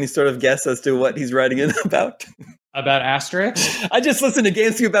you any sort of guess as to what he's writing in about? About Asterix? I just listened to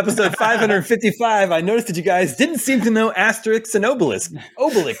GameScoop episode 555. I noticed that you guys didn't seem to know Asterix and Obelix.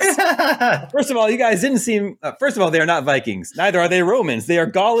 First of all, you guys didn't seem... first of all, they are not Vikings. Neither are they Romans. They are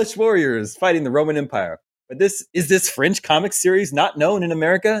Gaulish warriors fighting the Roman Empire. But is this French comic series not known in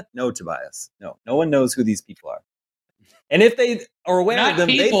America? No, Tobias. No one knows who these people are. And if they are aware of them...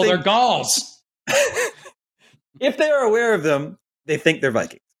 they're Gauls. If they are aware of them, they think they're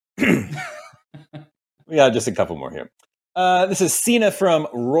Vikings. We got just a couple more here. This is Cena from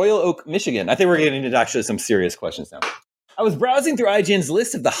Royal Oak, Michigan. I think we're getting into actually some serious questions now. I was browsing through IGN's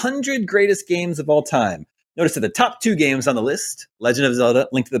list of the 100 greatest games of all time. Noticed that the top 2 games on the list, Legend of Zelda,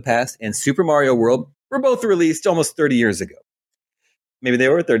 Link to the Past, and Super Mario World, were both released almost 30 years ago. Maybe they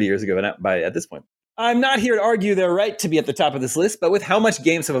were 30 years ago at this point. I'm not here to argue their right to be at the top of this list, but with how much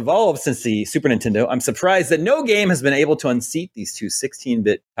games have evolved since the Super Nintendo, I'm surprised that no game has been able to unseat these two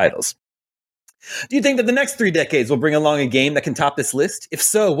 16-bit titles. Do you think that the next 3 decades will bring along a game that can top this list? If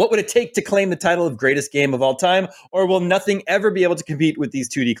so, what would it take to claim the title of greatest game of all time? Or will nothing ever be able to compete with these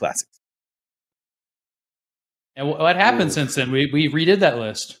 2D classics? And what happened since then? We redid that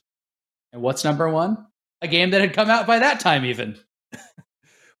list. And what's number 1? A game that had come out by that time even.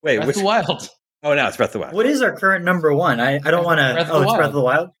 Wait, Breath of the Wild. Oh, no, it's Breath of the Wild. What is our current number 1? I don't want to... Oh, it's Breath of the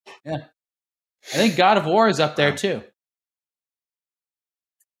Wild? Yeah. I think God of War is up there too.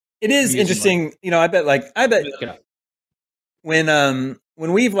 It is interesting, I bet when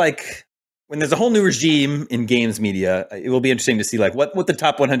there's a whole new regime in games media, it will be interesting to see what the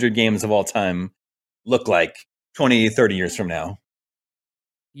top 100 games of all time look like 20, 30 years from now.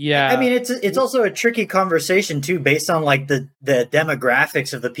 Yeah. I mean, it's also a tricky conversation too, based on the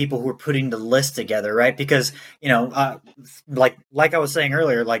demographics of the people who are putting the list together, right? Because, like I was saying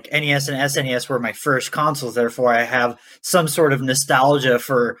earlier, NES and SNES were my first consoles. Therefore, I have some sort of nostalgia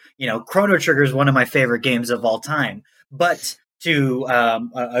for, Chrono Trigger is one of my favorite games of all time. But to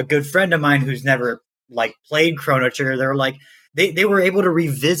a good friend of mine who's never played Chrono Trigger, they're like, They were able to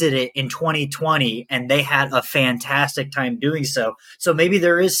revisit it in 2020 and they had a fantastic time doing so. So maybe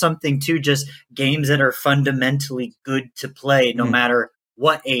there is something to just games that are fundamentally good to play no matter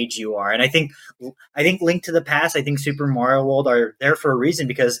what age you are. And I think Link to the Past, I think Super Mario World are there for a reason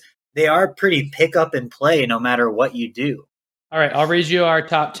because they are pretty pick up and play no matter what you do. All right, I'll read you our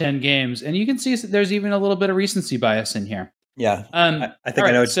top 10 games and you can see there's even a little bit of recency bias in here. Yeah. I think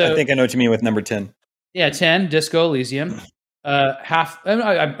I know what you mean with number 10. Yeah, 10, Disco Elysium.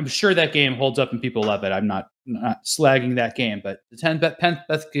 I'm sure that game holds up and people love it. I'm not slagging that game, but the 10th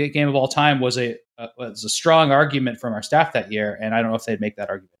best game of all time was a strong argument from our staff that year, and I don't know if they'd make that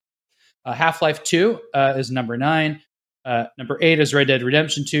argument. Half-Life 2 is number 9. Number 8 is Red Dead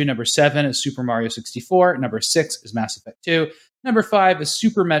Redemption 2. Number 7 is Super Mario 64. Number 6 is Mass Effect 2. Number 5 is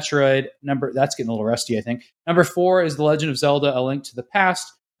Super Metroid. That's getting a little rusty, I think. Number 4 is The Legend of Zelda: A Link to the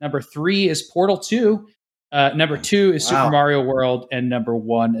Past. Number 3 is Portal 2. Number 2 is Super Mario World, and number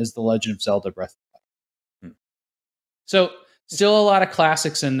 1 is The Legend of Zelda: Breath of the Wild. So still a lot of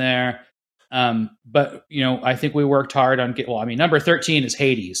classics in there, but I think we worked hard on number 13 is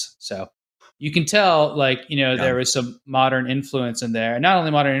Hades, so you can tell there was some modern influence in there, and not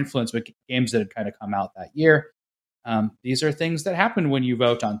only modern influence, but games that had kind of come out that year. These are things that happen when you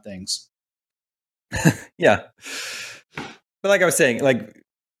vote on things. Yeah, but like I was saying,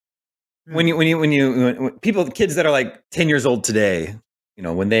 when kids that are 10 years old today,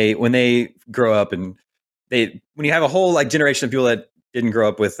 when they grow up and when you have a whole generation of people that didn't grow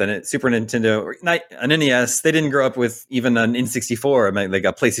up with a Super Nintendo or an NES, they didn't grow up with even an N64, like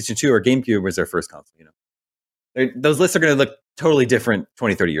a PlayStation 2 or GameCube was their first console. Those lists are going to look totally different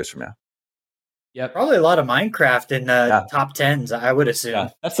 20, 30 years from now. Yeah, probably a lot of Minecraft in top 10s, I would assume. Yeah,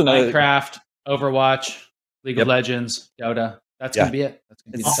 that's another Minecraft, Overwatch, League of Legends, Dota. That's going to be it. That's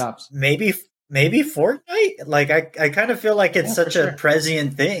going to be the tops. Maybe Fortnite. Like I kind of feel like it's such a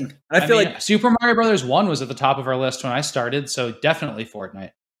prescient thing. I feel like Super Mario Brothers 1 was at the top of our list when I started, so definitely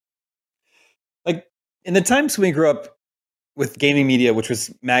Fortnite. Like in the times when we grew up with gaming media, which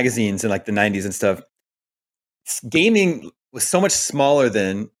was magazines in like the 90s and stuff, gaming was so much smaller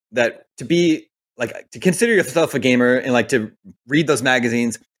then that to be like to consider yourself a gamer and like to read those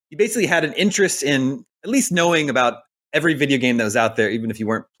magazines, you basically had an interest in at least knowing about every video game that was out there, even if you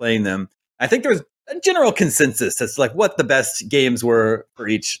weren't playing them. I think there was a general consensus as to like what the best games were for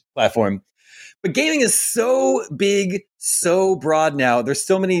each platform. But gaming is so big, so broad now. There's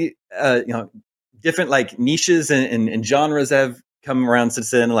so many, different like niches and genres that have come around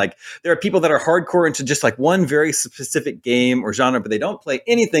since then. Like there are people that are hardcore into just like one very specific game or genre, but they don't play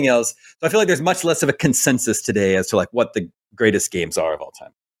anything else. So I feel like there's much less of a consensus today as to like what the greatest games are of all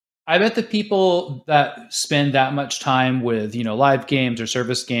time. I bet the people that spend that much time with, live games or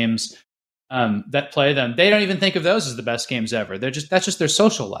service games that play them, they don't even think of those as the best games ever. That's just their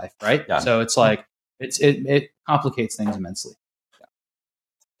social life, right? Yeah. So it's like it complicates things immensely. Yeah.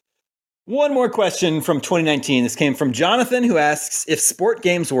 One more question from 2019. This came from Jonathan, who asks, if sport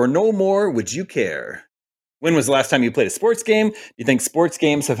games were no more, would you care? When was the last time you played a sports game? Do you think sports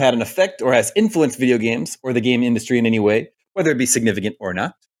games have had an effect or has influenced video games or the game industry in any way, whether it be significant or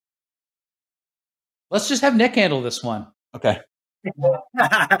not? Let's just have Nick handle this one. Okay.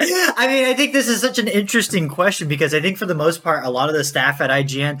 I think this is such an interesting question because I think for the most part, a lot of the staff at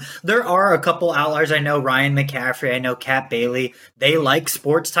IGN, there are a couple outliers. I know Ryan McCaffrey, I know Kat Bailey. They like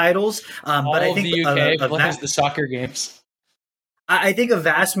sports titles, but I think the UK plays the soccer games. I think a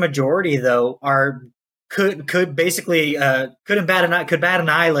vast majority, though, could basically bat an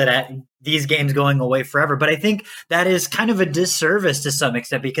eyelid at these games going away forever. But I think that is kind of a disservice to some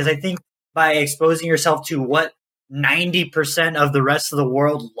extent because I think by exposing yourself to what 90% of the rest of the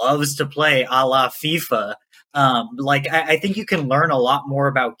world loves to play, a la FIFA. I think you can learn a lot more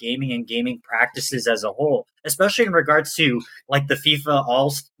about gaming and gaming practices as a whole, especially in regards to like the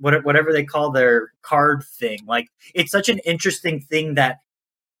FIFA whatever they call their card thing. Like it's such an interesting thing that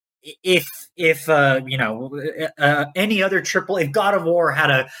if any other if God of War had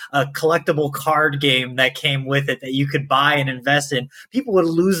a collectible card game that came with it that you could buy and invest in, people would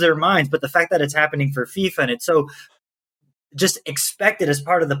lose their minds. But the fact that it's happening for FIFA and it's so just expected as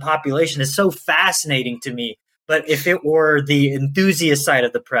part of the population is so fascinating to me. But if it were the enthusiast side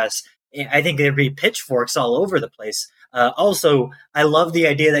of the press, I think there'd be pitchforks all over the place. Also, I love the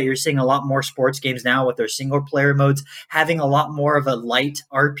idea that you're seeing a lot more sports games now with their single player modes, having a lot more of a light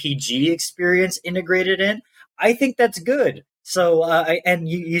RPG experience integrated in. I think that's good. So, and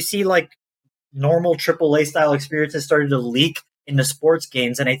you see like normal AAA style experiences started to leak into sports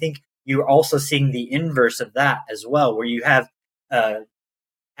games. And I think you're also seeing the inverse of that as well, where you have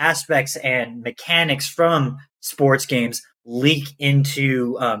aspects and mechanics from sports games leak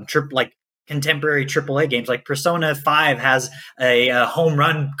into contemporary AAA games. Like Persona 5 has a home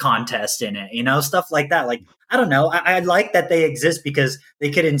run contest in it, stuff like that. Like, I don't know. I like that they exist because they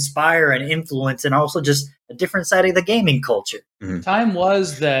could inspire and influence and also just a different side of the gaming culture. Mm-hmm. Time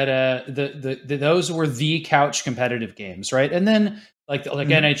was that those were the couch competitive games, right? And then like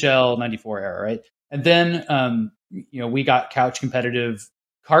mm-hmm. NHL 94 era, right? And then, we got couch competitive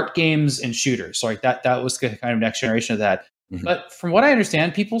kart games and shooters. So like that was the kind of next generation of that. Mm-hmm. But from what I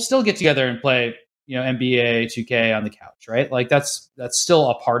understand, people still get together and play, NBA 2K on the couch, right? Like that's still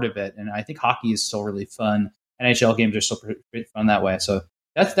a part of it. And I think hockey is still really fun. NHL games are still pretty fun that way. So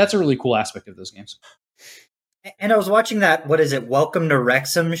that's a really cool aspect of those games. And I was watching that, Welcome to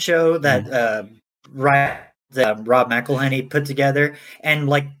Wrexham show that Rob McElhenney put together, and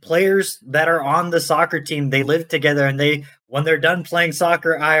like players that are on the soccer team, they live together, and when they're done playing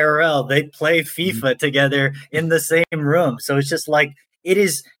soccer IRL, they play FIFA together in the same room. So it's just like, it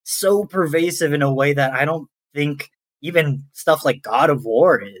is so pervasive in a way that I don't think even stuff like God of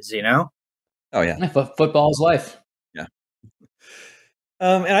War is, Oh yeah. Football is life. Yeah.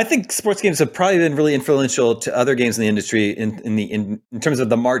 And I think sports games have probably been really influential to other games in the industry in terms of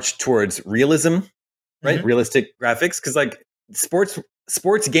the march towards realism. Right, mm-hmm. Realistic graphics, because like sports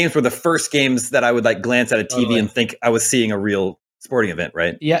games were the first games that I would like glance at a TV and think I was seeing a real sporting event,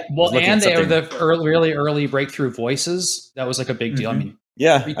 right? Yeah, well, and they were the really early breakthrough voices. That was like a big deal. Mm-hmm. I mean,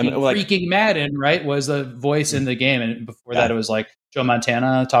 yeah, freaking Madden, right, was a voice in the game, and before that, it was like Joe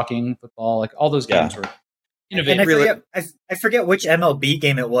Montana talking football. Like all those games were innovative. And I forget which MLB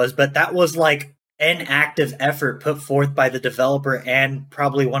game it was, but that was like an active effort put forth by the developer and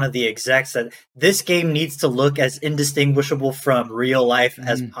probably one of the execs that this game needs to look as indistinguishable from real life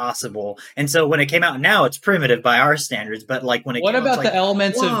as possible. And so when it came out now, it's primitive by our standards. But like when it what came about out, the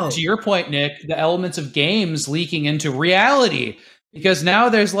elements whoa. of, to your point, Nick, the elements of games leaking into reality? Because now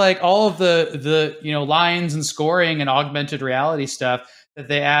there's like all of the lines and scoring and augmented reality stuff that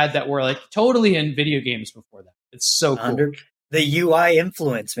they add that were like totally in video games before that. It's so cool. The UI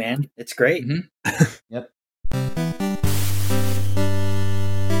influence, man. It's great. Mm-hmm. Yep.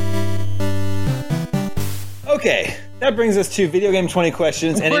 Okay, that brings us to video game 20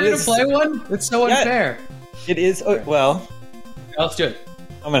 questions. And we're going to play one? It's so unfair. It is. Well, let's do it.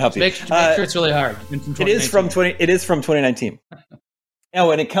 I'm going to help you. Make sure it's really hard. It is from 2019.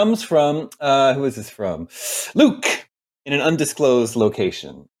 Now, and it comes from who is this from? Luke, in an undisclosed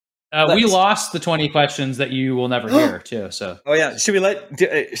location. We lost the 20 questions that you will never hear too. So, oh yeah, should we let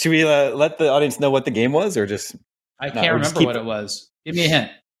the audience know what the game was, or just? I can't remember what it was. Give me a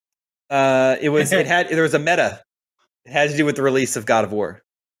hint. There was a meta. It had to do with the release of God of War.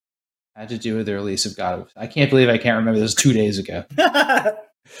 Had to do with the release of God of War. I can't believe I can't remember. This was 2 days ago.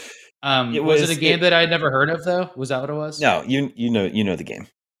 Was it a game that I'd never heard of though? Was that what it was? No, you know the game.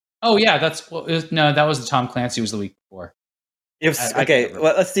 Oh yeah, that was the Tom Clancy. Was the week before. Okay,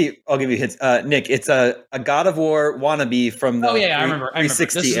 well, let's see. I'll give you hints. Nick, it's a God of War wannabe from the I remember.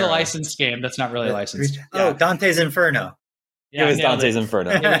 360 This is era. a licensed game. That's not really licensed. Oh, Dante's Inferno. Yeah, it was Dante's Inferno.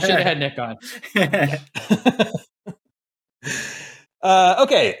 Yeah, we should have had Nick on.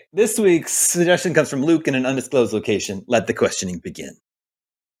 Okay, this week's suggestion comes from Luke in an undisclosed location. Let the questioning begin.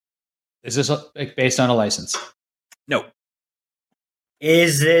 Is this based on a license? No.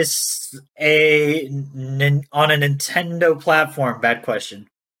 Is this on a Nintendo platform? Bad question.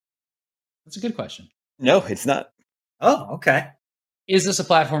 That's a good question. No, it's not. Oh, okay. Is this a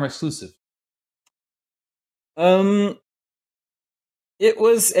platform exclusive? It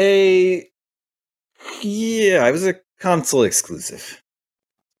was it was a console exclusive.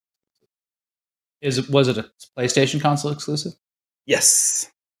 Was it a PlayStation console exclusive?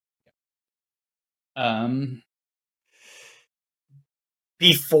 Yes.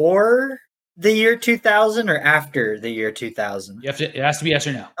 Before the year 2000 or after the year 2000? It has to be yes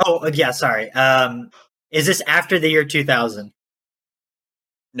or no. Oh, yeah, sorry. Is this after the year 2000?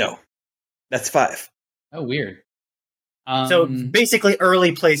 No. That's 5. Oh, weird. So basically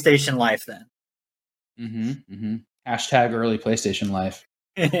early PlayStation life then. Hashtag early PlayStation life.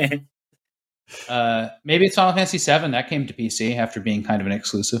 Maybe it's Final Fantasy VII. That came to PC after being kind of an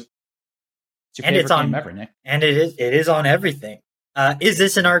exclusive. It's your favorite game ever, Nick. And it is on everything. Is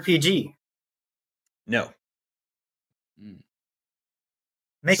this an RPG? No.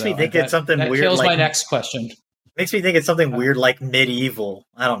 Makes me think it's something weird. That kills my next question. Makes me think it's something weird like medieval.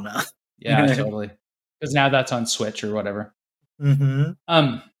 I don't know. Yeah, totally. Because now that's on Switch or whatever.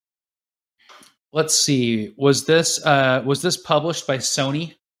 Mm-hmm. Let's see. Was this published by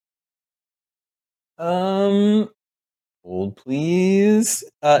Sony? Hold please.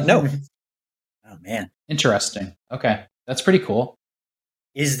 No. Oh man. Interesting. Okay. That's pretty cool.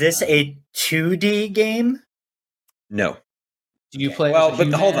 Is this a 2D game? No. Do you play? Well,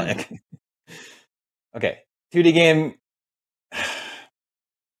 but hold on. Okay. 2D game.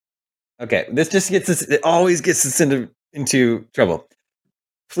 Okay. This just gets us. It always gets us into trouble.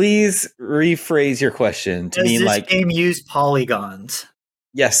 Please rephrase your question to mean like. Does this game use polygons?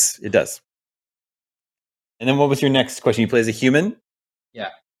 Yes, it does. And then what was your next question? You play as a human?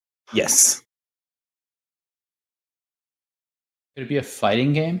 Yeah. Yes. Could it be a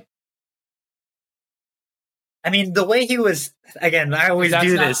fighting game? I mean, the way he was, again, I always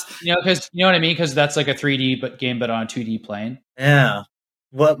do this. Because you know what I mean? Because that's like a 3D game, but on a 2D plane. Yeah.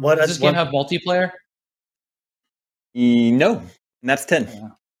 What does this game have multiplayer? No. And that's 10. Yeah.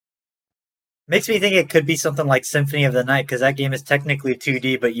 Makes me think it could be something like Symphony of the Night, because that game is technically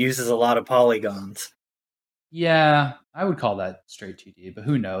 2D, but uses a lot of polygons. Yeah, I would call that straight 2D, but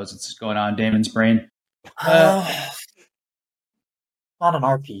who knows? It's going on in Damon's brain. Not an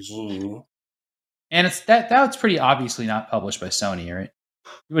RPG. And it's that's pretty obviously not published by Sony, right?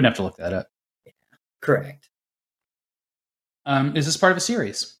 You wouldn't have to look that up. Yeah, correct. Is this part of a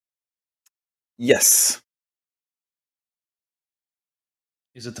series? Yes.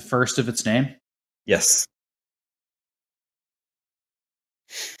 Is it the first of its name? Yes.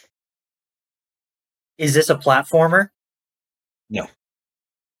 Is this a platformer? No.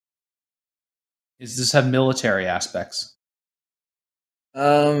 Does this have military aspects?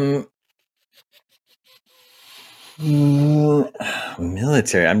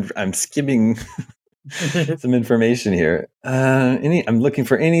 Military. I'm skimming. some information here. I'm looking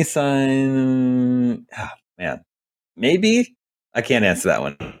for any sign. Oh, man, maybe I can't answer that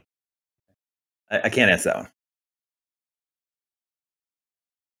one. I can't answer that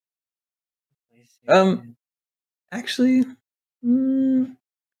one. Actually,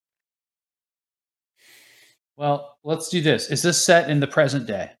 Well, let's do this. Is this set in the present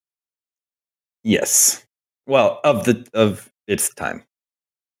day? yes. Well, of its time,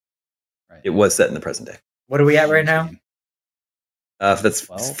 Right. it was set in the present day. What are we at right now? That's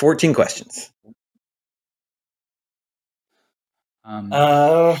 14 questions.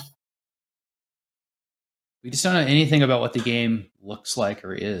 We just don't know anything about what the game looks like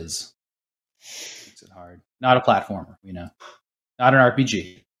or is. Makes it hard. Not a platformer, we know. Not an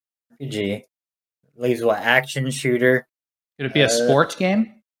RPG. RPG. Leaves what? Action shooter. Could it be a sports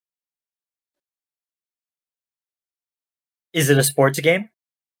game? Is it a sports game?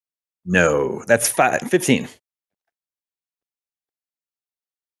 No, that's 15. It's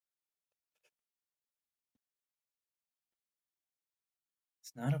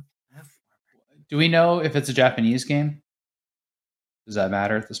not a platform. Do we know if it's a Japanese game? Does that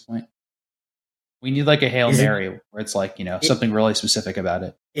matter at this point? We need like a Hail Mary where it's like, something really specific about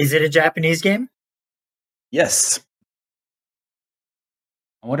it. Is it a Japanese game? Yes.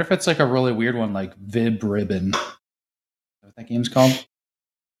 I wonder if it's like a really weird one like Vib Ribbon. Is that what that game's called?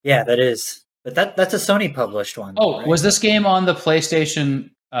 Yeah, that is. But that's a Sony published one. Oh, right? Was this game on the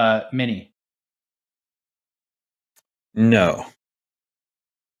PlayStation Mini? No.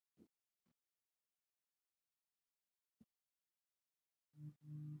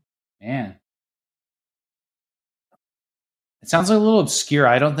 Man. It sounds like a little obscure.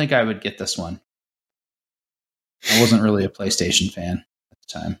 I don't think I would get this one. I wasn't really a PlayStation fan at the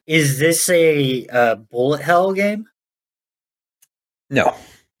time. Is this a bullet hell game? No.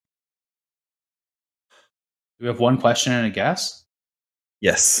 Do we have one question and a guess?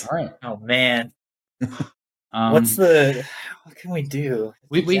 Yes. All right. Oh man. What can we do?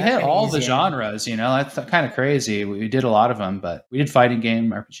 We hit all the genres, That's kind of crazy. We did a lot of them, but we did fighting game,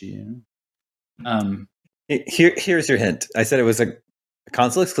 RPG. Here's your hint. I said it was a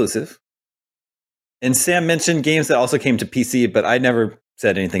console exclusive. And Sam mentioned games that also came to PC, but I never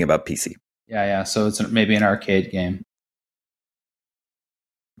said anything about PC. Yeah. So it's maybe an arcade game.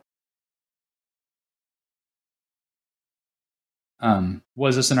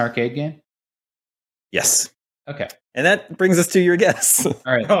 Was this an arcade game? Yes. Okay. And that brings us to your guess. All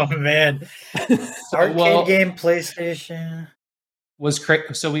right. Oh man. Arcade game, PlayStation.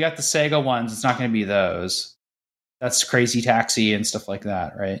 So we got the Sega ones. It's not going to be those. That's Crazy Taxi and stuff like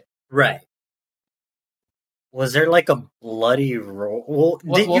that, right? Right. Was there like a bloody roll?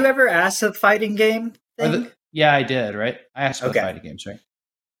 Did you ever ask a fighting game thing? Yeah, I did, right? I asked about fighting games, right?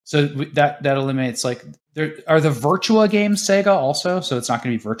 So that eliminates like there are the Virtua games Sega also, so it's not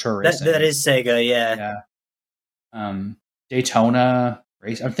going to be Virtua Racing. That is Sega, yeah. Daytona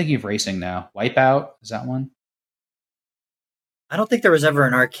race. I'm thinking of racing now. Wipeout, is that one? I don't think there was ever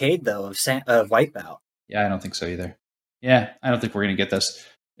an arcade though of Wipeout. Yeah, I don't think so either. Yeah, I don't think we're going to get this.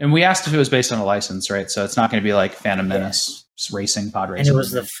 And we asked if it was based on a license, right? So it's not going to be like Phantom Menace racing, pod racing. And it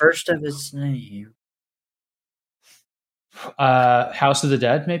was the first of its name. House of the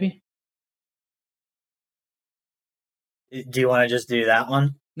Dead, maybe? Do you want to just do that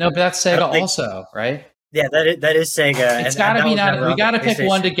one? No, but that's Sega also, right? Yeah, that is Sega. It's got to be not. We got to pick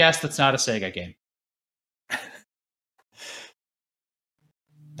one to guess that's not a Sega game.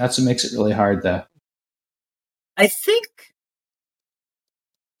 That's what makes it really hard, though. I think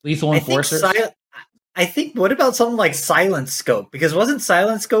Lethal Enforcers. I think. What about something like Silent Scope? Because wasn't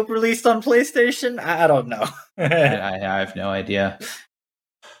Silent Scope released on PlayStation? I don't know. I have no idea.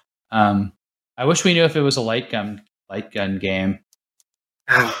 I wish we knew if it was a light gun game.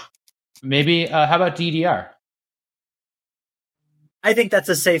 Maybe. How about DDR? I think that's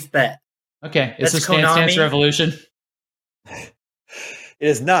a safe bet. Okay, is this Dance Dance Revolution? It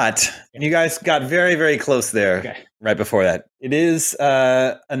is not. And you guys got very, very close there right before that. It is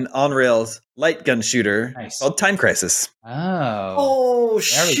an on-rails light gun shooter called Time Crisis. Oh,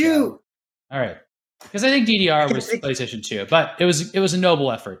 shoot. All right. Because I think DDR was PlayStation 2, but it was a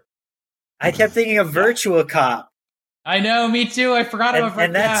noble effort. I kept thinking of Virtua Cop. I know, me too. I forgot about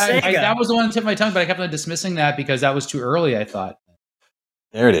Virtua. That was the one that tipped my tongue, but I kept on dismissing that because that was too early, I thought.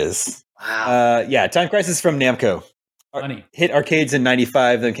 There it is. Wow. Time Crisis from Namco. Funny. Hit arcades in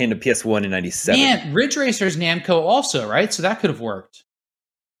 95, then came to PS1 in 97. Man, Ridge Racer's Namco also, right? So that could have worked.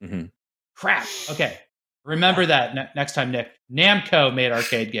 Mm-hmm. Crap. Okay. Remember that next time, Nick. Namco made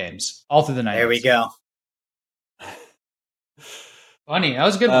arcade games all through the 90s. There we go. Funny. That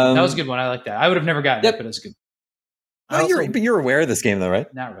was a good one. That was a good one. I like that. I would have never gotten it, but it was good. Oh, you're aware of this game, though,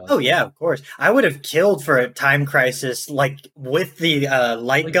 right? Not really. Oh yeah, of course. I would have killed for a Time Crisis, like with the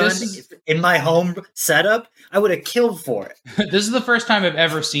light gun in my home setup. I would have killed for it. This is the first time I've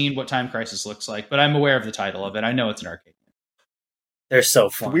ever seen what Time Crisis looks like, but I'm aware of the title of it. I know it's an arcade game. They're so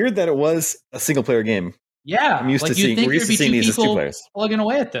fun. It's weird that it was a single player game. Yeah, I'm used to seeing. We're used to seeing these as two players plugging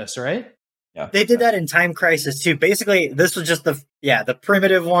away at this, right? Yeah, they did that in Time Crisis too. Basically, this was just the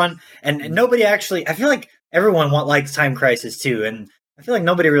primitive one, and nobody actually. I feel like everyone likes Time Crisis too, and I feel like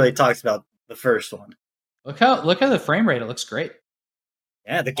nobody really talks about the first one. Look at the frame rate; it looks great.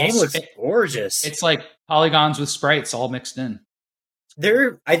 Yeah, the game looks gorgeous. It's like polygons with sprites all mixed in.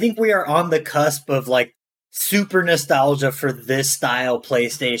 I think we are on the cusp of like super nostalgia for this style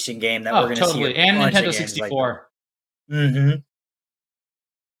PlayStation game that we're going to see. And Nintendo 64. Mm-hmm.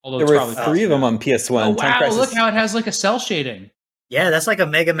 Although there were 3 of them on PS1. Oh, wow, look how it has like a cell shading. Yeah, that's like a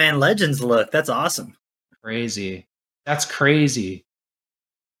Mega Man Legends look. That's awesome. Crazy. That's crazy.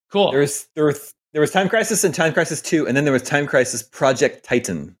 Cool. There was Time Crisis and Time Crisis 2, and then there was Time Crisis Project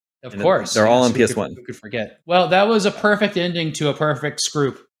Titan. Of course. They're all on PS1. Who could forget? Well, that was a perfect ending to a perfect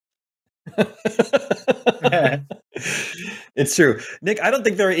Scroop. It's true. Nick, I don't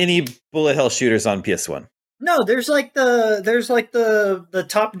think there are any bullet hell shooters on PS1. No, there's like the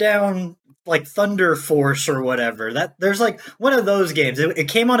top down like Thunder Force or whatever. There's like one of those games. It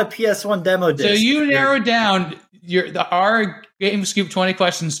came on a PS1 demo disc. So you narrowed down our Game Scoop 20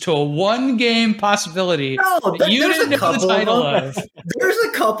 questions to a 1 game possibility. No, you didn't know the title of. There's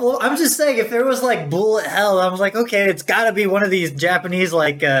a couple. I'm just saying, if there was like bullet hell, I was like, okay, it's got to be one of these Japanese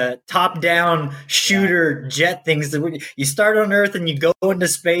like top down shooter jet things that you start on Earth and you go into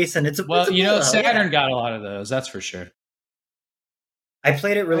space, and it's a Saturn got a lot of those. That's for sure. I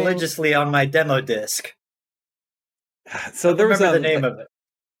played it religiously on my demo disc. So there was the name of it.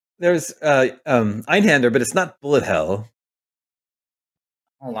 There's Einhander, but it's not bullet hell.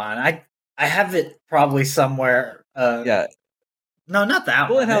 Hold on, I have it probably somewhere. Yeah, no, not that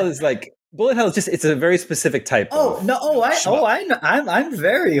bullet one. hell is like bullet hell is just it's a very specific type. I'm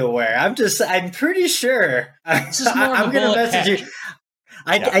very aware. I'm pretty sure. I'm gonna message you.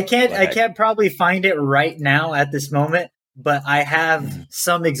 I can't probably find it right now at this moment, but I have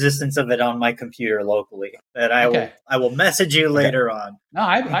some existence of it on my computer locally that I will message you later on. No,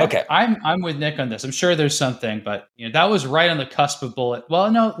 I'm with Nick on this. I'm sure there's something, but that was right on the cusp of bullet.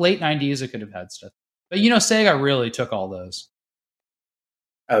 Well, no, late 90s it could have had stuff. But Sega really took all those.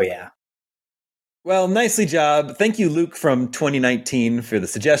 Oh yeah. Well, nicely job. Thank you, Luke from 2019 for the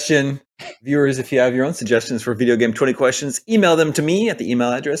suggestion. Viewers, if you have your own suggestions for Video Game 20 questions, email them to me at the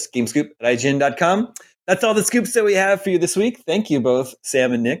email address gamescoop@ign.com. That's all the scoops that we have for you this week. Thank you both,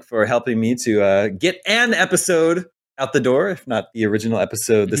 Sam and Nick, for helping me to get an episode out the door, if not the original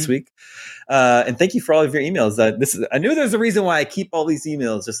episode this week. And thank you for all of your emails. I knew there's a reason why I keep all these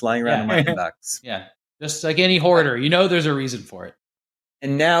emails just lying around in my inbox. Yeah, just like any hoarder, there's a reason for it.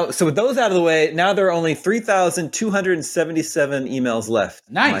 And now, so with those out of the way, now there are only 3,277 emails left.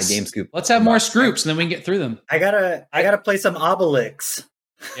 Nice. My Game Scoop. Let's have more scoops, and then we can get through them. I gotta play some Obelix.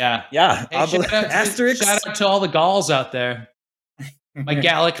 Yeah. Yeah. Hey, Asterix. Shout out to all the Gauls out there. My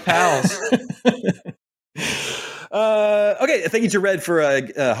Gallic pals. Okay. Thank you to Red for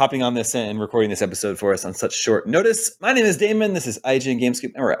hopping on this and recording this episode for us on such short notice. My name is Damon. This is IGN Game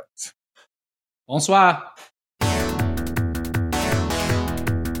Scoop, and we're out. Bonsoir.